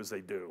don't do as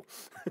they do.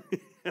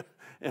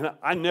 And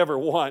I never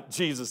want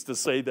Jesus to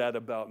say that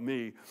about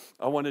me.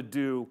 I want to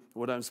do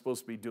what I'm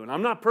supposed to be doing.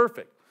 I'm not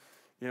perfect,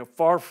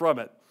 far from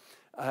it.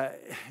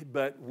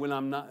 But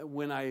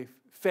when I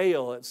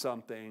fail at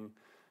something,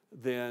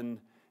 then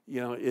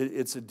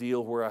it's a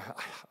deal where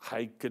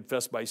I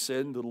confess my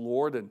sin to the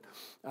Lord and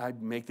I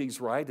make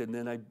things right, and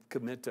then I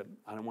commit to,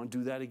 I don't want to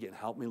do that again.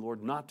 Help me,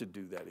 Lord, not to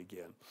do that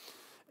again.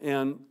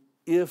 And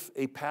if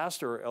a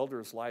pastor or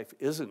elder's life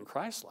isn't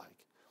Christ-like,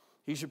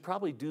 he should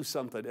probably do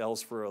something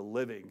else for a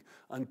living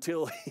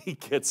until he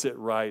gets it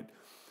right.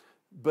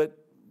 But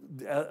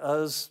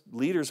as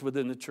leaders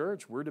within the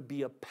church, we're to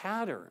be a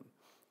pattern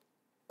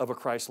of a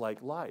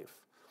Christ-like life.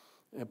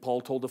 And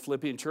Paul told the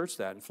Philippian church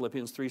that in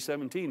Philippians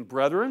 3:17,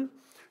 brethren,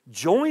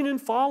 join in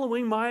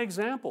following my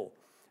example,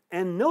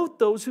 and note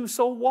those who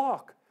so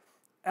walk,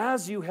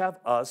 as you have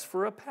us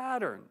for a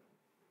pattern.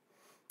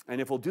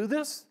 And if we'll do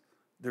this,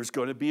 there's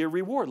going to be a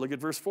reward. Look at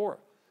verse 4.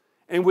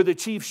 And when the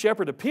chief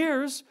shepherd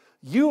appears,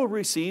 you will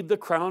receive the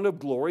crown of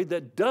glory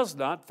that does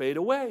not fade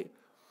away.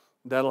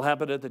 That'll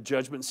happen at the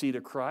judgment seat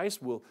of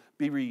Christ. We'll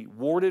be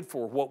rewarded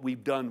for what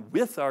we've done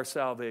with our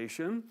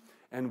salvation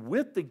and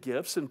with the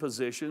gifts and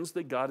positions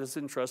that God has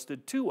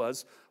entrusted to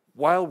us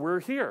while we're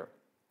here.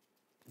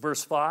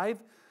 Verse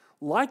 5,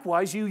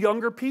 likewise, you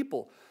younger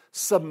people,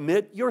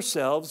 submit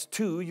yourselves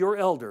to your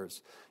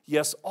elders.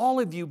 Yes, all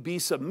of you be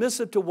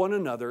submissive to one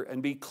another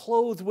and be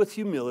clothed with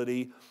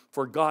humility,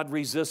 for God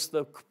resists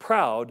the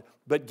proud,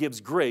 but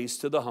gives grace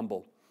to the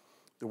humble.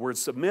 The word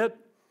submit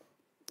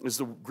is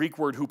the Greek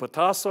word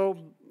hupotasso,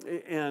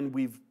 and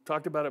we've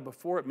talked about it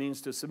before. It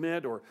means to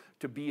submit or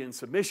to be in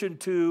submission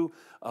to.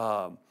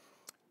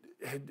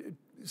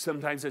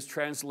 Sometimes it's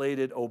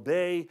translated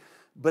obey,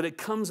 but it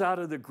comes out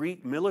of the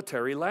Greek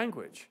military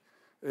language.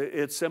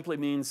 It simply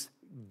means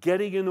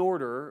getting in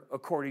order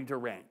according to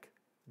rank.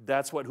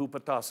 That's what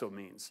hupotasso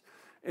means.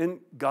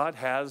 And God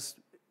has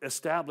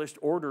established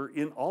order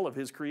in all of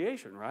his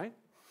creation, right?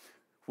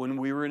 When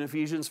we were in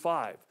Ephesians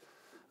 5,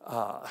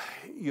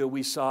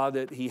 we saw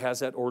that he has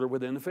that order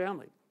within the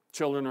family.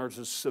 Children are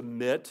to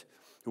submit,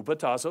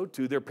 hupotasso,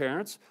 to their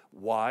parents,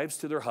 wives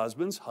to their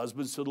husbands,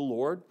 husbands to the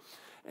Lord.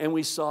 And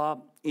we saw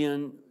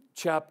in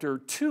chapter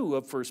 2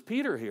 of 1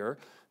 Peter here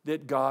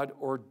that God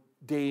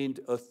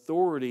ordained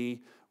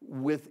authority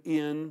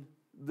within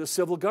the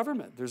civil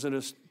government. There's an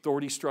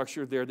authority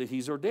structure there that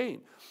he's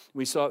ordained.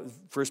 We saw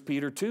 1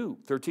 Peter 2,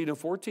 13 and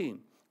 14.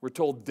 We're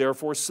told,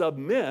 therefore,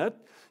 submit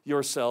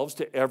yourselves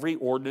to every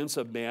ordinance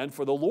of man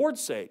for the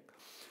Lord's sake,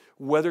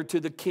 whether to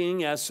the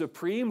king as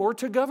supreme or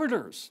to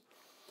governors,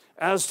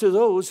 as to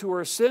those who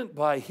are sent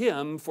by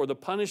him for the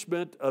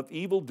punishment of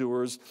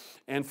evildoers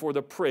and for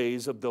the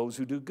praise of those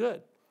who do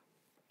good.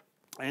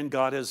 And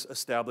God has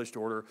established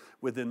order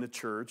within the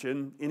church,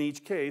 and in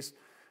each case,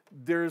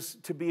 there's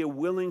to be a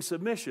willing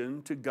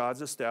submission to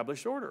God's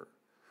established order.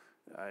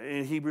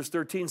 In Hebrews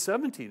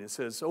 13:17, it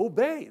says,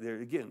 obey,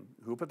 there again,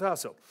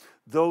 hupotasso,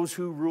 those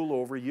who rule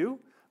over you,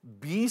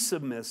 be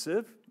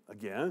submissive,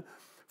 again,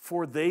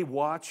 for they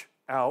watch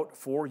out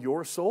for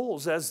your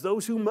souls as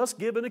those who must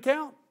give an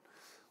account.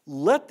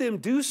 Let them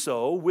do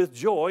so with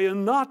joy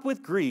and not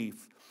with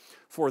grief,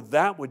 for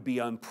that would be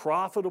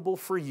unprofitable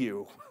for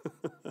you.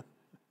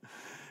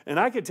 And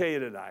I can tell you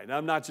tonight,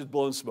 I'm not just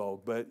blowing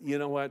smoke, but you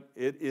know what?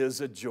 It is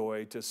a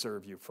joy to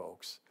serve you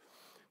folks.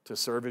 To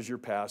serve as your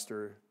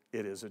pastor,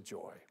 it is a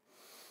joy.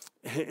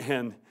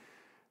 And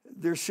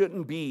there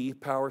shouldn't be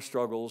power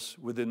struggles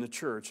within the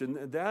church.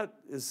 And that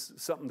is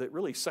something that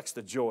really sucks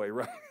the joy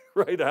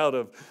right out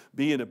of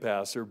being a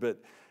pastor.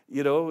 But,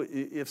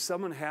 if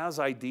someone has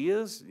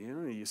ideas,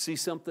 you see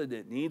something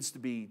that needs to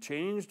be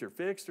changed or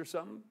fixed or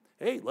something,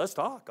 hey, let's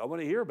talk. I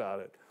want to hear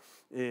about it.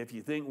 If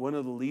you think one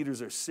of the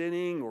leaders are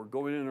sinning or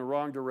going in the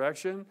wrong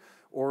direction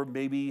or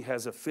maybe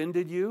has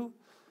offended you,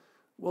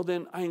 well,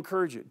 then I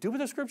encourage you, do what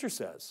the Scripture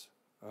says,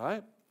 all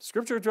right?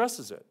 Scripture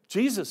addresses it.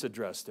 Jesus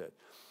addressed it.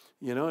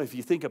 If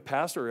you think a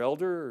pastor or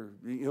elder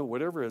or,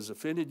 whatever has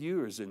offended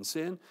you or is in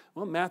sin,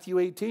 well, Matthew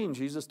 18,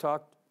 Jesus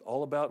talked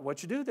all about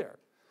what you do there.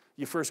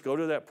 You first go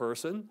to that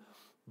person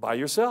by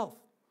yourself.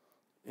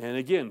 And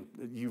again,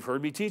 you've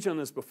heard me teach on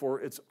this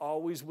before. It's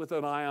always with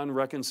an eye on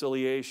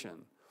reconciliation.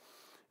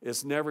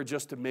 It's never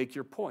just to make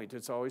your point.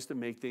 It's always to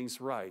make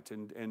things right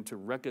and to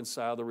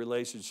reconcile the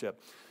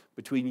relationship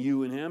between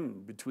you and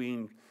him,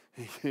 between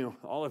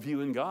all of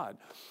you and God.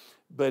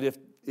 But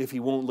if he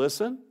won't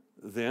listen,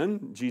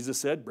 then Jesus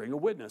said, bring a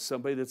witness,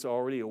 somebody that's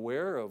already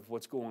aware of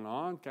what's going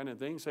on, kind of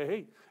thing. Say,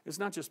 hey, it's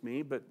not just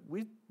me, but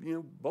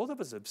both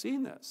of us have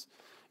seen this.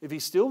 If he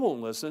still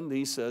won't listen,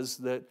 he says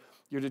that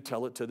you're to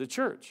tell it to the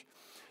church.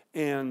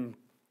 And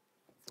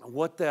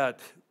what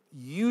that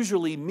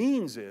usually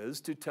means is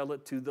to tell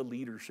it to the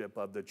leadership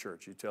of the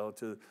church. You tell it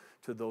to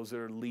those that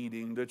are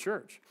leading the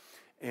church.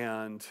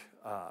 And,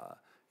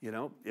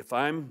 if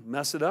I'm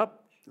messing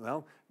up,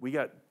 well, we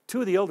got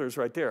two of the elders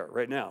right there,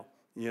 right now.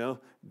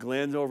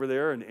 Glenn's over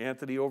there and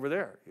Anthony over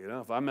there.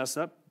 If I'm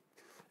messing up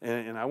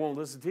and I won't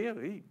listen to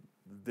you,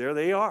 there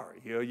they are.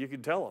 You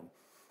can tell them,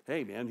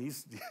 hey, man,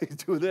 he's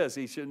doing this.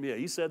 He shouldn't be.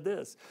 He said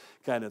this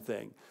kind of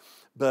thing.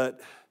 But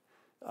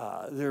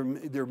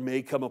there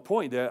may come a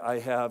point that I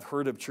have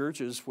heard of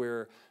churches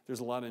where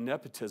there's a lot of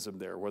nepotism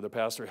there, where the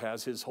pastor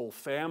has his whole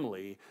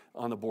family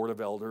on the board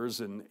of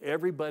elders, and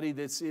everybody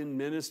that's in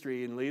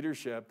ministry and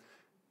leadership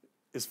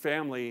is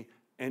family.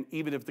 And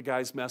even if the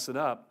guy's messing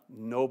up,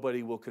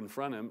 nobody will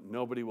confront him.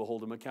 Nobody will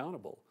hold him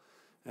accountable.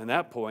 And at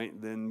that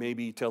point, then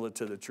maybe tell it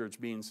to the church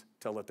means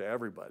tell it to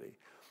everybody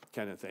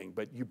kind of thing.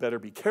 But you better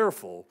be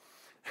careful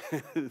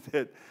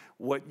that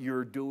what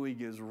you're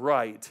doing is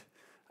right.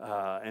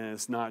 And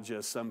it's not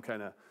just some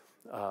kind of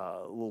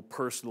little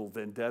personal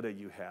vendetta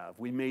you have.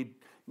 We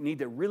need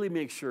to really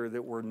make sure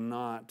that we're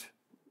not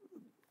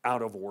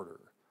out of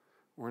order.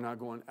 We're not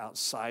going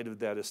outside of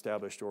that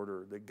established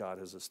order that God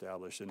has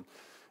established.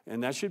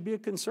 And that should be a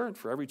concern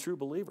for every true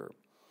believer.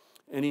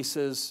 And he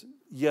says,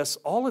 yes,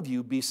 all of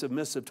you be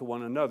submissive to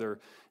one another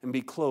and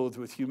be clothed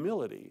with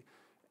humility.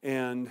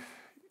 And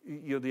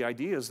the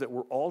idea is that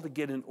we're all to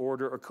get in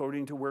order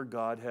according to where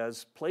God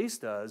has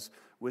placed us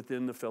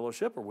within the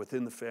fellowship or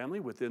within the family,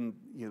 within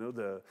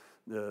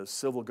the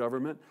civil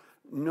government,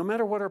 no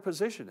matter what our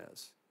position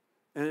is.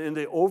 And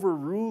the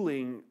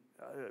overruling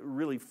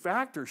really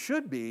factor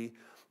should be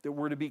that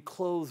we're to be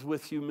clothed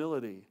with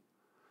humility.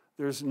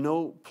 There's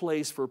no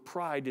place for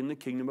pride in the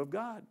kingdom of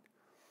God.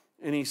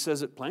 And he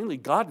says it plainly,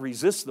 God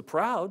resists the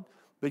proud,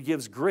 but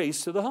gives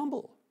grace to the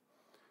humble.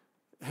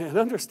 And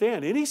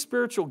understand, any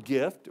spiritual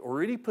gift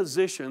or any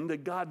position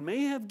that God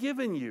may have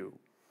given you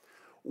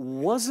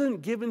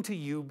wasn't given to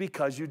you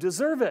because you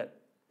deserve it.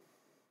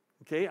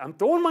 Okay, I'm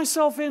throwing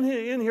myself in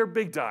here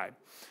big time.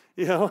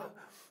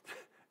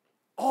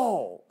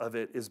 All of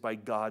it is by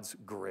God's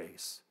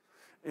grace.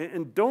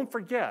 And don't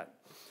forget,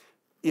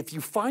 if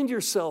you find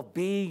yourself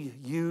being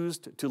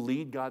used to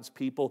lead God's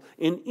people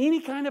in any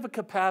kind of a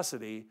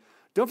capacity,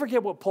 don't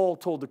forget what Paul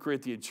told the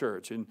Corinthian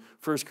church in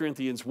 1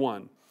 Corinthians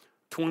 1,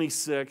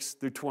 26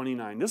 through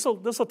 29. This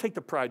will take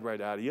the pride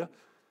right out of you.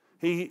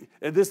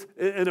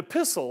 An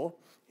epistle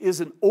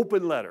is an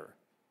open letter.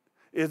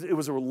 It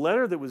was a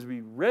letter that was to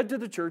be read to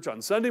the church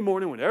on Sunday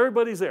morning when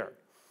everybody's there.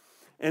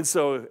 And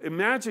so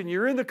imagine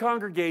you're in the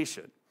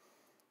congregation,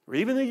 or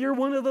even that you're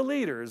one of the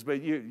leaders,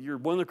 but you're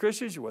one of the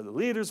Christians, you're one of the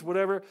leaders,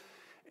 whatever.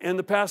 And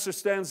the pastor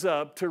stands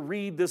up to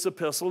read this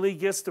epistle, and he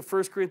gets to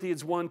 1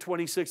 Corinthians 1,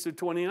 26 to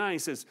 29. He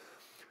says,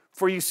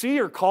 for you see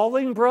your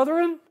calling,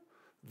 brethren,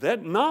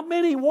 that not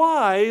many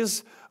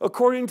wise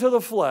according to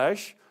the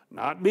flesh,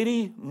 not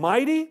many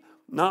mighty,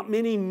 not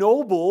many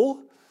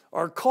noble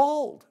are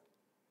called.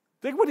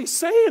 Think what he's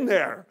saying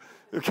there.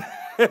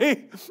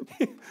 Okay?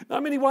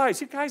 Not many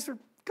wise. You guys are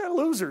kind of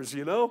losers,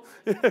 you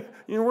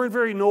weren't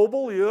very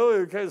noble,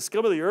 you're kind of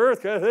scum of the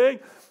earth kind of thing.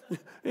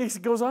 He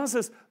goes on and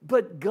says,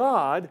 but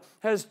God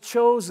has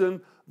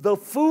chosen the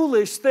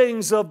foolish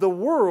things of the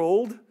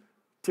world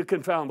to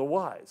confound the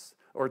wise,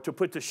 or to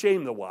put to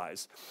shame the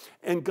wise.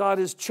 And God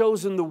has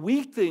chosen the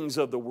weak things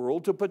of the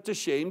world to put to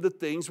shame the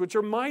things which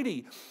are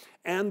mighty.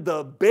 And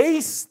the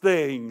base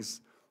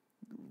things,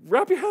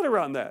 wrap your head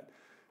around that.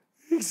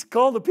 He's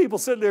called the people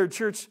sitting there in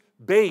church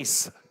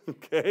base,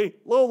 okay?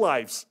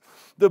 Lowlifes.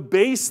 The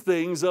base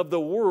things of the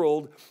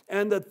world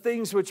and the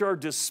things which are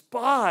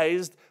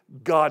despised,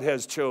 God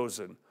has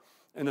chosen.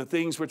 And the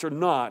things which are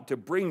not, to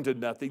bring to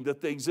nothing the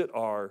things that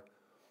are,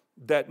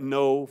 that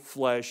no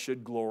flesh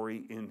should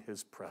glory in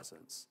his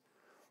presence.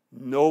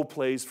 No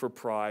place for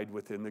pride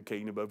within the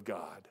kingdom of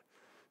God.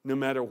 No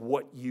matter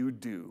what you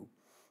do,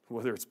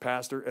 whether it's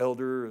pastor,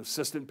 elder,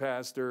 assistant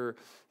pastor,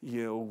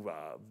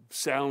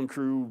 sound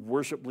crew,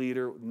 worship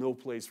leader, no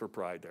place for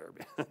pride there,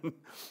 man.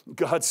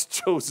 God's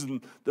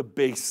chosen the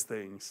base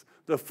things,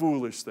 the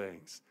foolish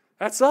things.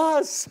 That's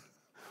us.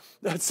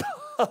 That's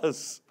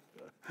us.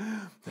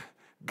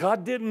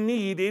 God didn't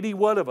need any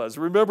one of us.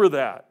 Remember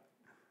that.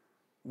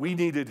 We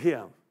needed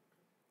him.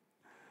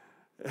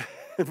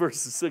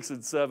 Verses 6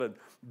 and 7.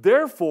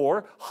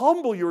 Therefore,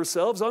 humble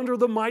yourselves under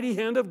the mighty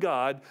hand of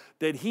God,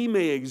 that he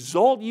may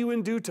exalt you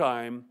in due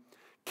time,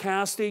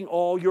 casting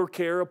all your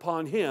care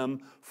upon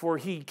him, for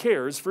he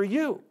cares for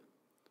you.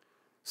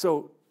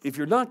 So, if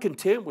you're not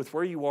content with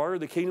where you are in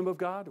the kingdom of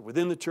God,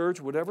 within the church,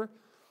 whatever,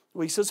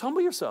 well, he says,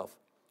 humble yourself.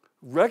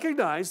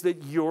 Recognize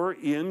that you're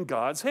in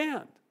God's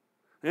hand.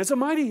 And it's a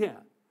mighty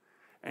hand.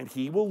 and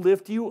he will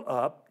lift you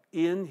up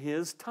in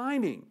his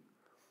timing.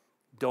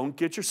 Don't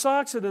get your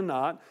socks in a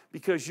knot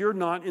because you're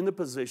not in the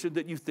position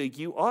that you think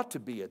you ought to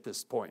be at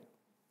this point.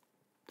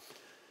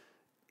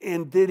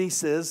 And then he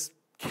says,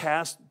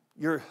 cast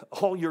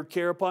all your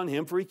care upon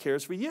him, for he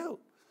cares for you.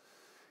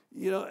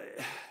 You know,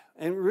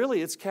 and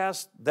really it's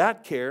cast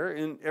that care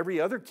and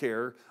every other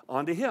care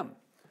onto him.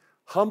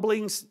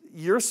 Humbling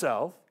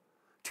yourself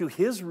to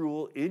his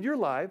rule in your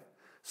life,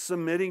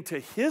 submitting to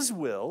his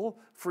will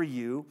for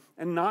you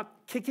and not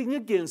kicking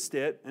against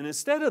it. And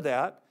instead of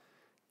that,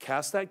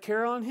 cast that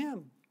care on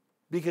him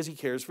because he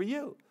cares for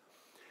you.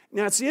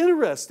 Now it's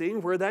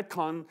interesting where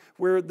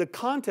the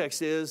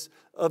context is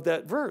of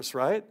that verse,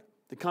 right?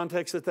 The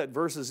context that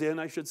verse is in,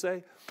 I should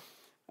say.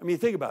 I mean,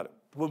 think about it.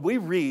 When we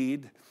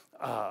read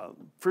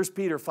 1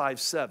 Peter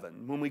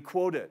 5:7, when we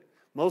quote it,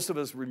 most of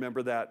us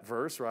remember that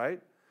verse,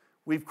 right?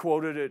 We've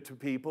quoted it to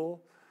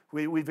people.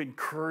 We've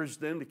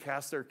encouraged them to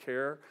cast their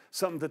care,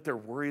 something that they're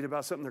worried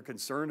about, something they're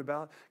concerned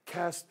about.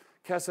 Cast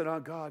it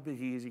on God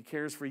because he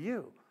cares for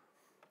you.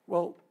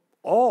 Well,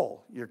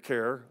 all your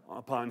care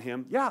upon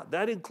him, yeah,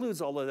 that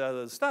includes all of that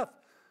other stuff.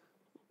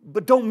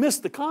 But don't miss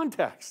the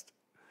context.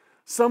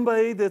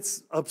 Somebody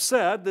that's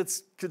upset,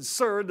 that's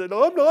concerned that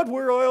I'm not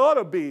where I ought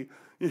to be.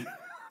 You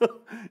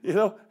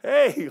know,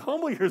 hey,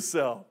 humble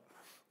yourself.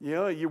 You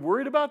know, you're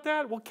worried about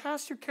that? Well,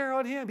 cast your care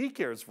on him. He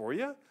cares for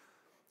you.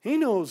 He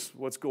knows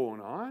what's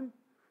going on.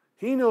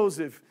 He knows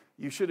if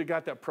you should have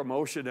got that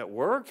promotion at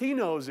work. He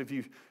knows if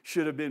you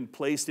should have been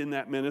placed in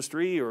that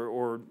ministry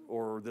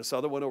or this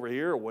other one over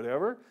here or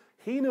whatever.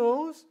 He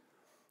knows.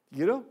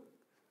 You know,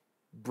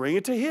 bring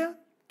it to him.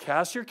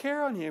 Cast your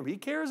care on him. He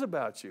cares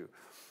about you.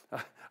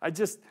 I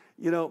just,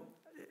 you know,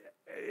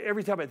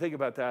 every time I think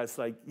about that, it's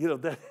like, you know,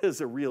 that is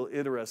a real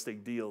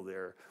interesting deal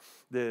there.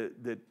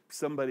 That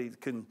somebody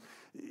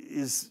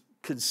is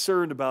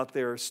concerned about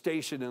their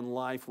station in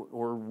life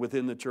or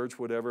within the church,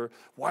 whatever.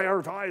 Why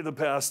aren't I the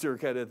pastor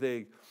kind of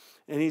thing?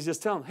 And he's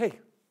just telling them, hey,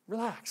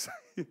 relax.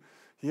 You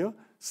know,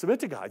 submit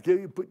to God.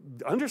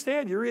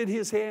 Understand you're in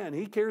his hand.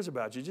 He cares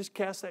about you. Just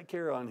cast that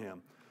care on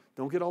him.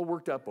 Don't get all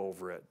worked up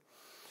over it.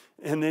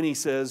 And then he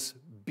says,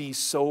 be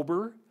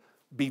sober,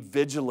 be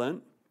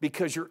vigilant,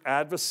 because your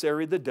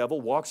adversary, the devil,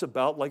 walks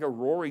about like a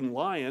roaring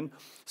lion,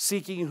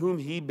 seeking whom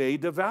he may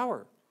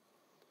devour.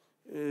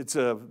 It's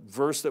a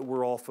verse that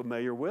we're all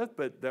familiar with,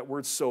 but that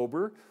word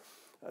sober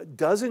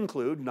does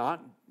include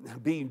not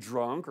being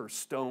drunk or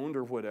stoned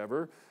or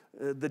whatever.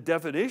 The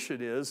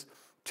definition is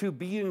to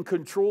be in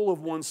control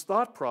of one's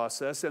thought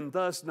process and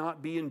thus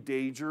not be in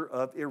danger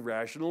of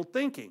irrational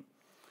thinking.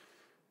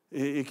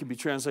 It can be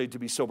translated to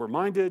be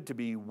sober-minded, to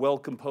be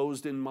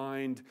well-composed in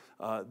mind.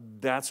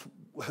 That's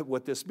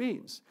what this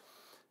means.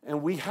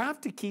 And we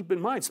have to keep in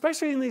mind,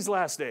 especially in these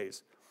last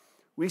days,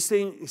 we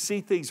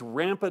see things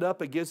rampant up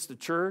against the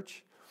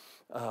church,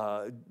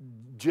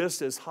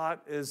 just as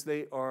hot as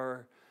they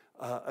are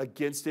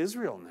against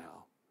Israel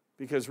now.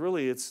 Because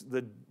really it's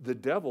the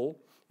devil,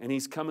 and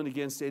he's coming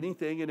against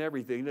anything and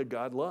everything that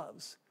God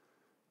loves.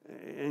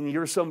 And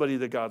you're somebody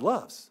that God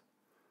loves.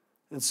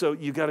 And so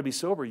you got to be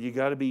sober. You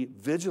got to be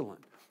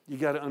vigilant. You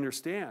got to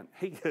understand,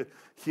 hey,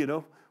 you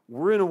know,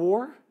 we're in a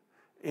war,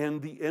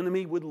 and the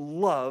enemy would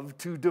love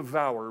to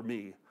devour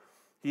me.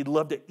 He'd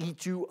love to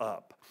eat you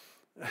up.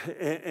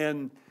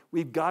 And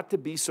we've got to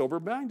be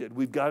sober-minded.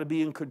 We've got to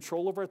be in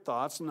control of our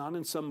thoughts, not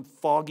in some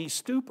foggy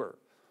stupor.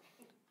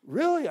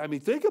 Really, I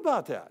mean, think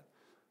about that.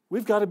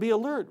 We've got to be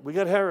alert. We've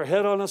got to have our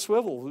head on a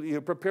swivel, you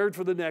know, prepared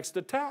for the next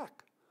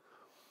attack.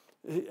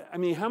 I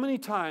mean, how many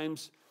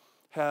times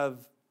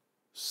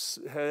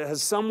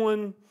has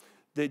someone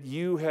that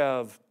you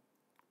have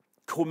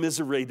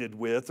commiserated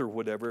with or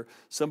whatever,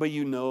 somebody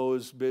you know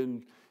has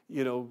been,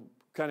 you know,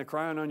 kind of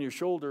crying on your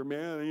shoulder,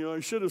 man, you know, I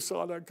should have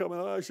saw that coming,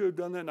 I should have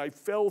done that, and I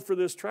fell for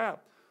this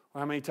trap.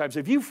 Well, how many times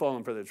have you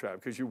fallen for the trap?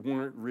 Because you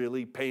weren't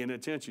really paying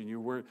attention. You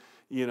weren't,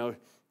 you know,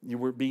 you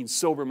weren't being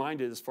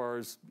sober-minded as far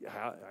as,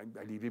 I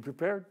need to be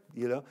prepared,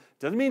 you know.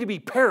 Doesn't mean to be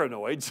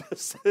paranoid,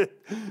 just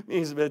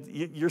means that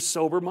you're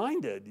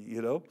sober-minded,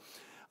 you know.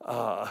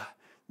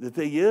 The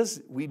thing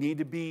is, we need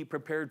to be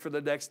prepared for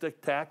the next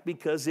attack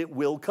because it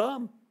will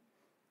come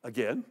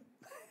again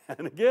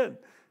and again.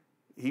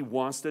 He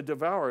wants to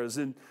devour us.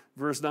 In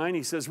verse 9,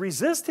 he says,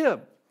 resist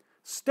him,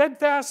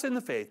 steadfast in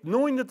the faith,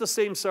 knowing that the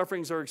same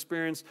sufferings are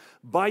experienced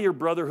by your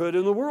brotherhood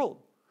in the world.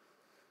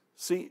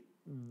 See,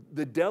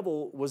 the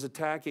devil was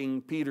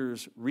attacking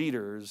Peter's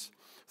readers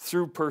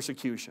through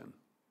persecution.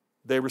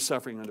 They were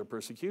suffering under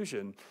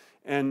persecution.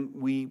 And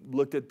we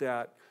looked at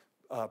that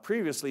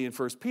previously in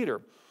 1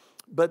 Peter.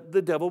 But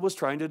the devil was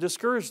trying to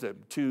discourage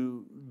them,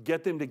 to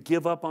get them to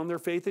give up on their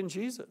faith in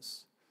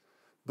Jesus.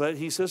 But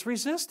he says,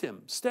 resist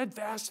him,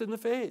 steadfast in the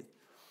faith.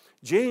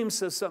 James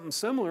says something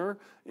similar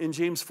in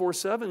James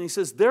 4:7. He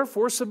says,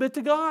 therefore submit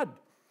to God.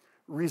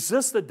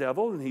 Resist the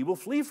devil and he will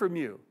flee from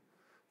you.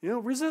 You know,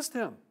 resist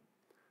him.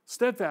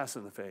 Steadfast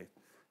in the faith.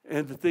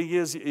 And the thing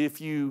is, if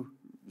you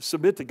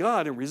submit to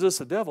God and resist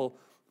the devil,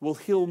 well,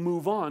 he'll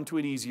move on to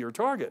an easier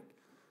target.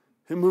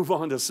 He'll move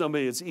on to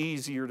somebody that's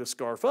easier to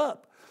scarf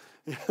up.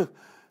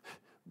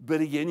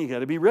 But again, you got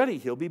to be ready.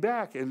 He'll be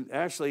back. And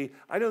actually,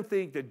 I don't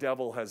think the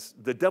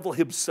devil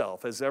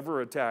himself has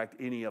ever attacked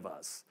any of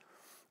us.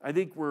 I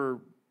think we're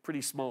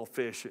pretty small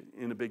fish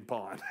in a big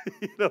pond.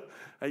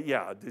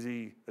 Yeah, does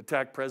he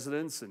attack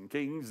presidents and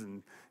kings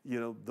and,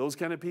 those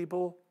kind of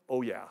people?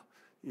 Oh, yeah.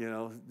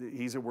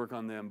 He's at work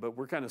on them. But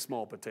we're kind of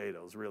small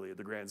potatoes, really, in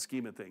the grand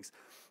scheme of things.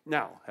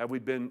 Now, have we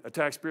been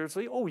attacked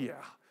spiritually? Oh, yeah.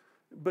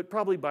 But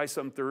probably by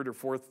some third or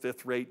fourth,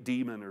 fifth-rate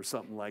demon or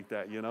something like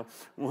that,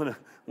 one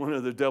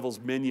of the devil's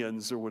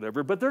minions or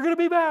whatever. But they're going to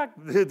be back.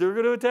 They're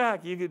going to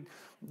attack.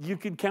 You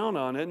could count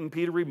on it. And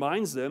Peter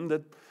reminds them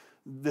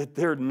that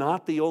they're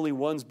not the only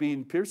ones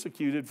being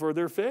persecuted for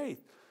their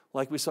faith.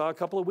 Like we saw a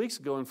couple of weeks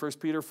ago in 1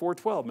 Peter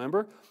 4:12.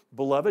 Remember?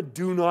 Beloved,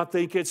 do not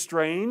think it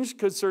strange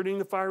concerning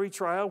the fiery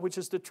trial which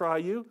is to try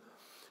you,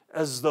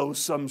 as though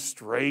some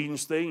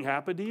strange thing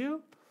happened to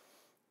you.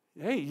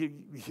 Hey,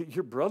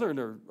 your brethren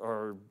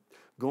are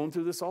going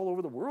through this all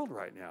over the world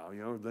right now,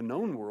 the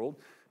known world.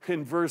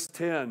 In verse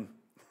 10,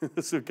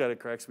 this kind of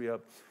cracks me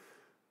up.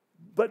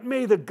 But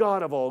may the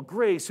God of all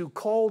grace, who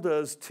called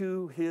us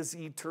to his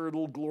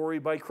eternal glory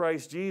by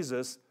Christ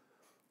Jesus,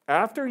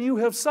 after you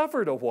have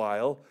suffered a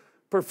while,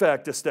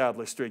 perfect,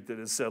 establish, strengthen,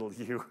 and settle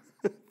you.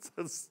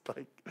 It's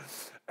like,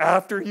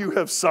 after you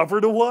have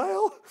suffered a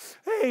while?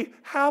 Hey,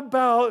 how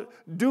about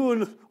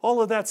doing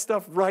all of that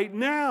stuff right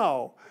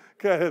now?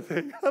 Kind of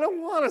thing. I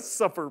don't want to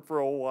suffer for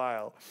a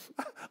while.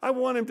 I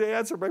want him to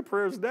answer my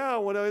prayers now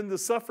when I'm in the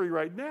suffering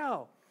right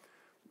now.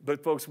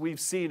 But folks, we've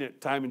seen it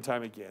time and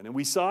time again. And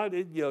we saw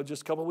it,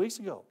 just a couple of weeks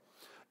ago.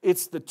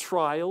 It's the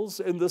trials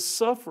and the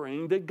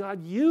suffering that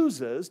God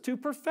uses to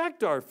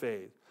perfect our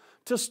faith,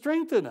 to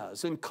strengthen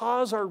us and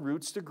cause our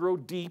roots to grow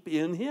deep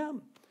in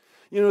him.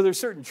 There's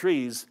certain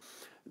trees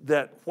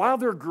that while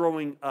they're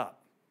growing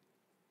up,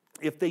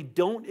 if they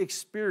don't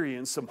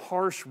experience some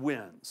harsh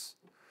winds,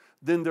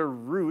 then their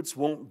roots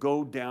won't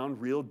go down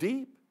real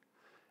deep.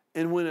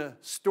 And when a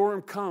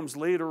storm comes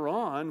later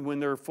on, when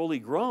they're fully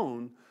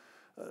grown,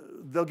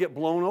 they'll get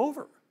blown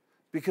over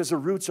because the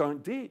roots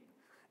aren't deep.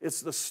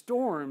 It's the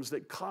storms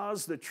that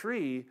cause the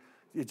tree.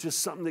 It's just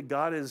something that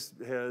God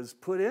has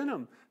put in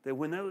them, that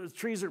when those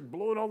trees are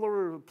blown all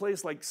over the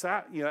place like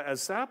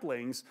as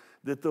saplings,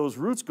 that those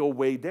roots go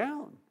way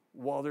down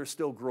while they're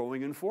still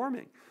growing and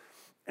forming.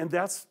 And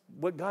that's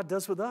what God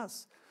does with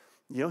us.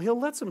 He'll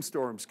let some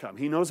storms come.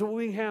 He knows what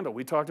we can handle.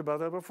 We talked about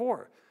that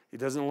before. He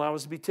doesn't allow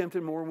us to be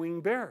tempted more than we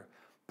can bear.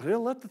 But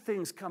he'll let the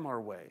things come our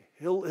way.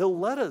 He'll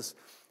let us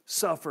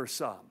suffer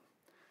some.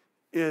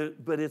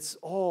 But it's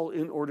all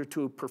in order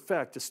to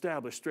perfect,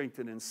 establish,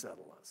 strengthen, and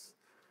settle us.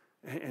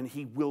 And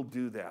he will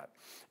do that.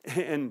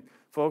 And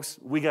folks,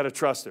 we got to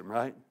trust him,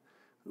 right?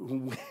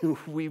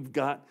 We've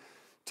got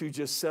to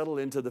just settle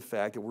into the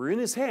fact that we're in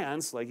his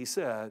hands, like he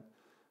said,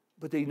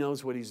 but he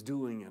knows what he's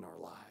doing in our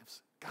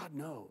lives. God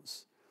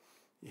knows.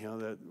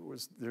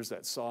 There's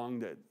that song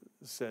that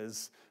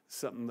says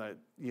something that,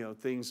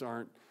 things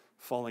aren't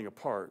falling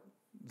apart.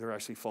 They're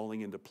actually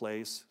falling into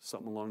place,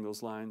 something along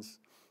those lines.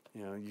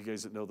 You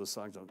guys that know the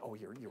songs, oh,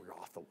 you're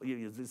awful.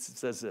 It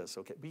says this,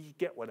 okay, but you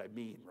get what I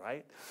mean,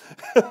 right?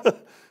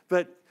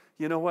 But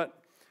you know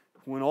what?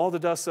 When all the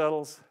dust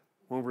settles,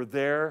 when we're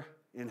there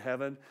in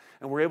heaven,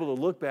 and we're able to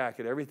look back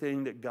at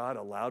everything that God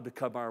allowed to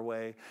come our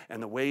way,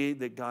 and the way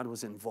that God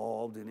was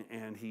involved,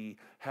 and he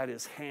had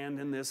his hand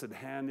in this and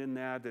hand in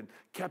that, and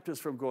kept us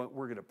from going,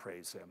 we're going to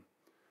praise him.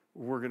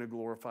 We're going to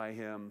glorify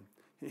him,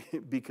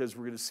 because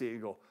we're going to see it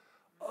and go,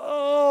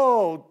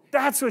 oh,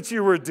 that's what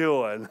you were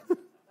doing.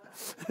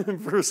 In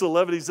verse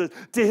 11, he says,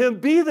 to him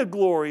be the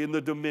glory and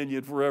the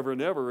dominion forever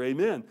and ever.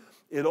 Amen.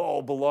 It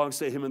all belongs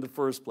to him in the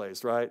first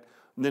place, right?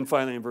 And then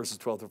finally in verses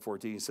 12 to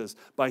 14, he says,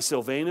 by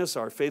Silvanus,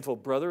 our faithful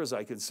brother, as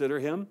I consider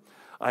him,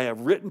 I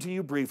have written to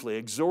you briefly,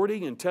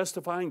 exhorting and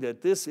testifying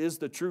that this is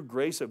the true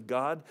grace of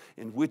God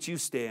in which you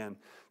stand.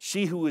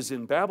 She who is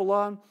in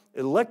Babylon,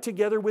 elect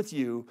together with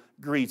you,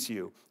 greets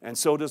you. And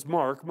so does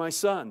Mark, my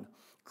son.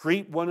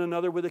 Greet one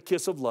another with a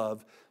kiss of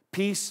love.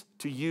 Peace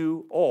to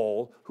you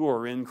all who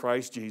are in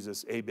Christ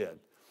Jesus. Amen.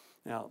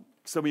 Now,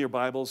 some of your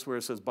Bibles where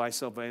it says by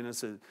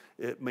Silvanus,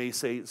 it may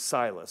say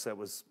Silas. That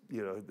was,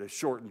 the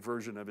shortened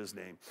version of his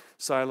name.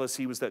 Silas,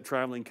 he was that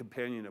traveling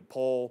companion of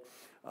Paul.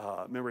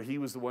 Remember, he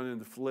was the one in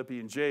the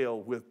Philippian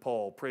jail with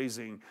Paul,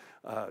 praising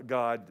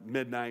God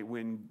midnight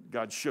when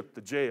God shook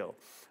the jail.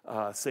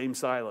 Same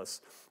Silas.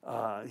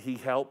 He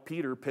helped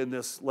Peter pen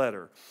this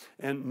letter.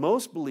 And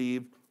most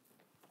believe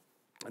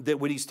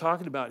that what he's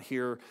talking about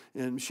here,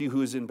 and she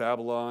who is in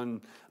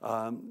Babylon,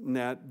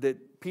 that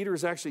Peter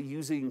is actually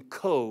using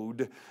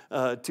code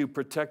to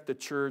protect the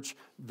church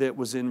that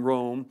was in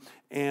Rome,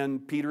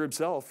 and Peter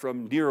himself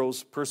from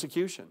Nero's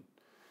persecution.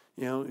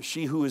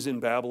 She who is in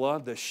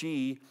Babylon, the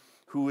she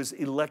who is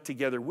elect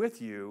together with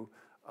you,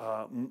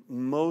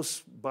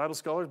 most Bible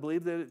scholars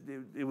believe that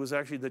it was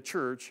actually the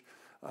church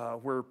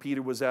where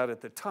Peter was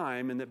at the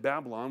time, and that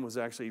Babylon was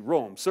actually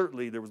Rome.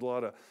 Certainly there was a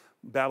lot of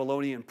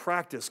Babylonian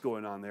practice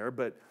going on there,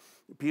 but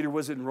Peter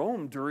was in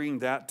Rome during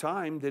that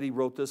time that he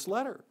wrote this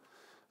letter.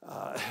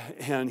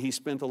 And he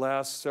spent the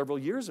last several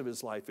years of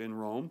his life in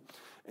Rome.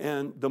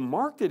 And the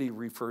Mark that he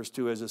refers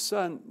to as a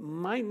son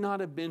might not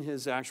have been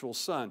his actual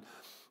son.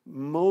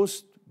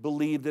 Most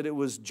believe that it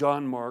was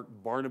John Mark,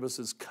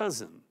 Barnabas'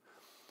 cousin,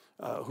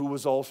 who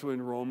was also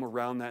in Rome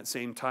around that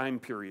same time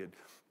period.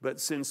 But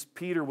since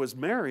Peter was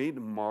married,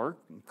 Mark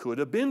could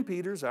have been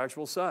Peter's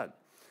actual son.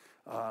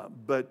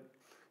 But,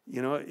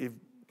 if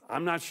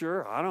I'm not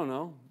sure, I don't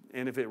know.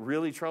 And if it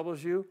really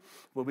troubles you,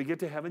 when we get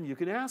to heaven, you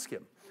can ask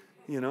him.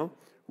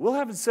 We'll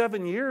have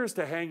 7 years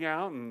to hang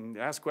out and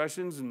ask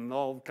questions and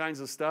all kinds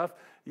of stuff,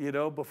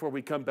 before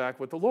we come back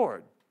with the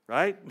Lord,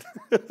 right?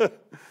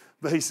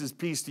 But he says,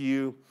 peace to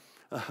you,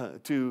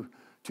 to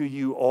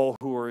you all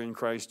who are in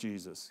Christ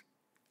Jesus.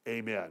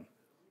 Amen.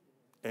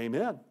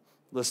 Amen.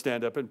 Let's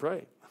stand up and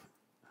pray.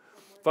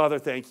 Father,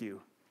 thank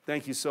you.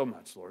 Thank you so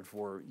much, Lord,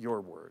 for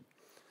your word.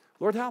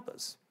 Lord, help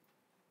us.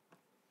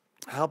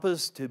 Help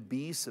us to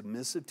be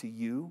submissive to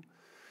you,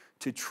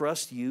 to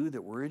trust you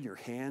that we're in your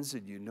hands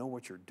and you know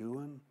what you're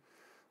doing.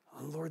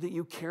 Oh, Lord, that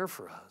you care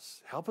for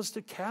us. Help us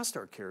to cast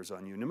our cares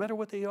on you, no matter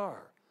what they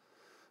are,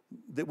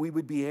 that we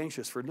would be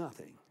anxious for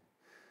nothing.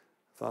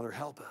 Father,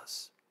 help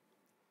us.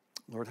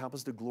 Lord, help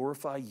us to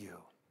glorify you,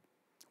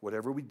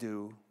 whatever we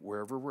do,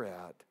 wherever we're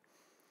at.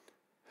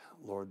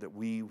 Lord, that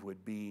we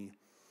would be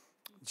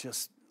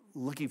just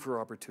looking for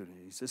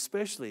opportunities,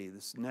 especially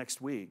this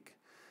next week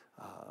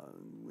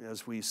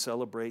as we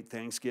celebrate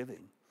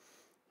Thanksgiving.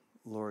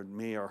 Lord,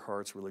 may our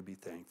hearts really be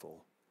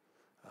thankful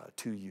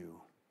to you,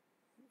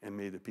 and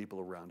may the people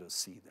around us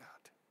see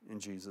that. In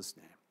Jesus'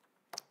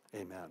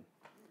 name, amen.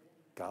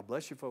 God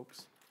bless you,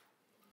 folks.